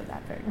you all know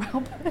that very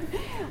well,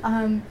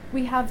 but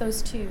we have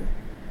those too.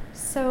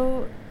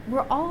 So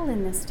we're all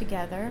in this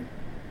together.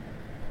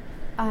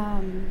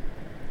 All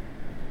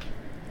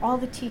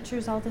the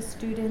teachers, all the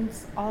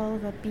students, all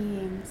the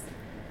beings.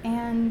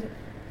 And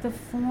the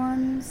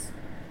forms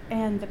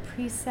and the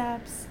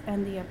precepts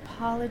and the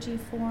apology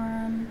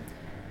forum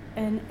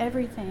and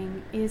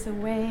everything is a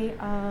way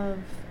of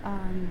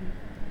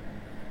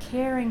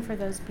caring for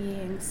those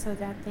beings so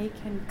that they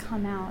can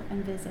come out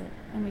and visit,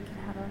 and we can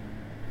have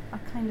a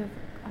kind of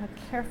a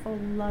careful,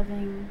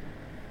 loving,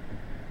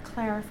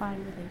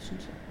 clarifying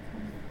relationship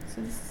with them.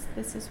 So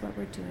this is what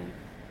we're doing.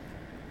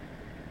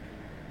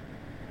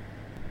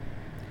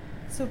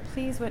 So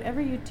please,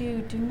 whatever you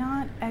do, do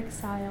not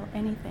exile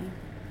anything,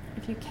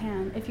 if you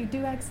can. If you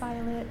do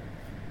exile it,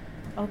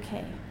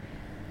 okay.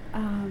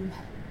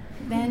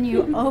 Then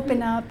you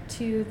open up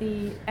to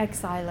the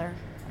exiler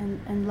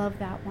and love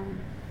that one.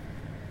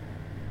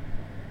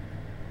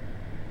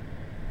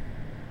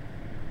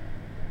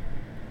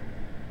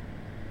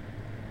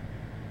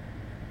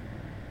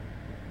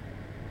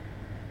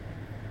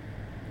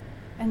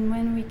 And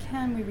when we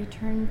can, we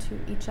return to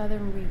each other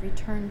and we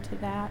return to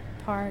that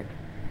part.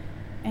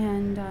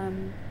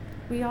 And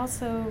we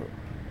also,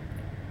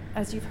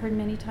 as you've heard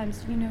many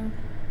times, you know,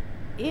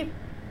 it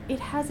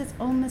has its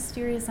own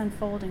mysterious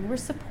unfolding. We're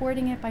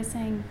supporting it by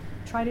saying,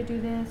 try to do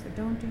this or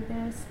don't do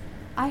this.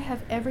 I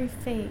have every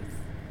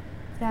faith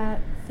that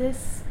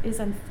this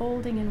is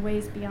unfolding in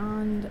ways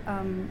beyond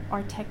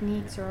our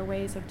techniques or our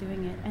ways of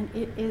doing it, and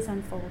it is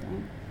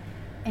unfolding.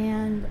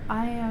 And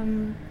I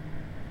am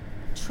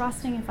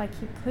trusting, if I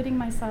keep putting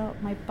my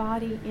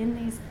body in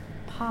these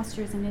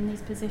postures and in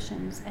these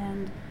positions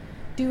and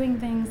doing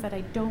things that I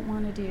don't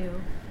want to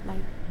do,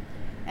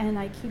 and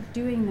I keep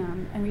doing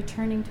them and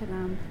returning to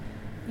them,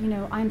 you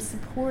know, I'm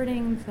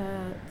supporting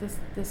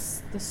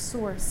the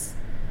source.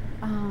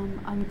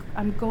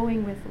 I'm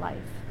going with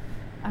life.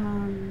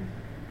 And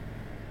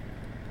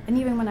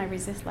even when I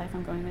resist life,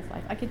 I'm going with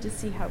life. I could just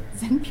see how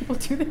Zen people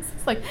do this.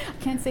 It's like,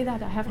 I can't say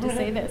that, I have to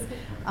say this.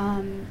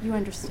 You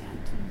understand.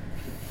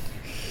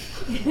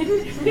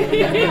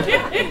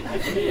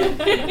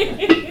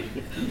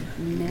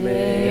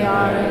 May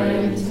our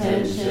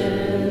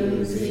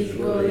intentions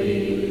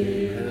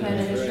equally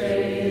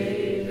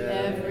penetrate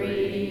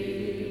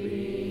every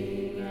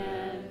being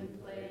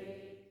and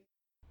place.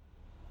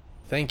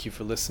 Thank you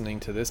for listening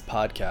to this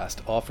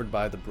podcast offered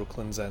by the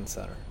Brooklyn Zen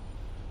Center.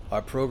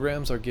 Our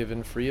programs are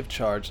given free of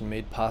charge and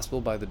made possible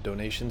by the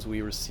donations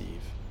we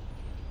receive.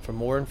 For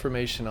more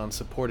information on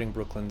supporting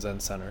Brooklyn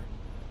Zen Center,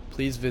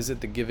 please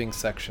visit the giving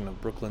section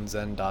of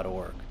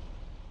brooklynzen.org.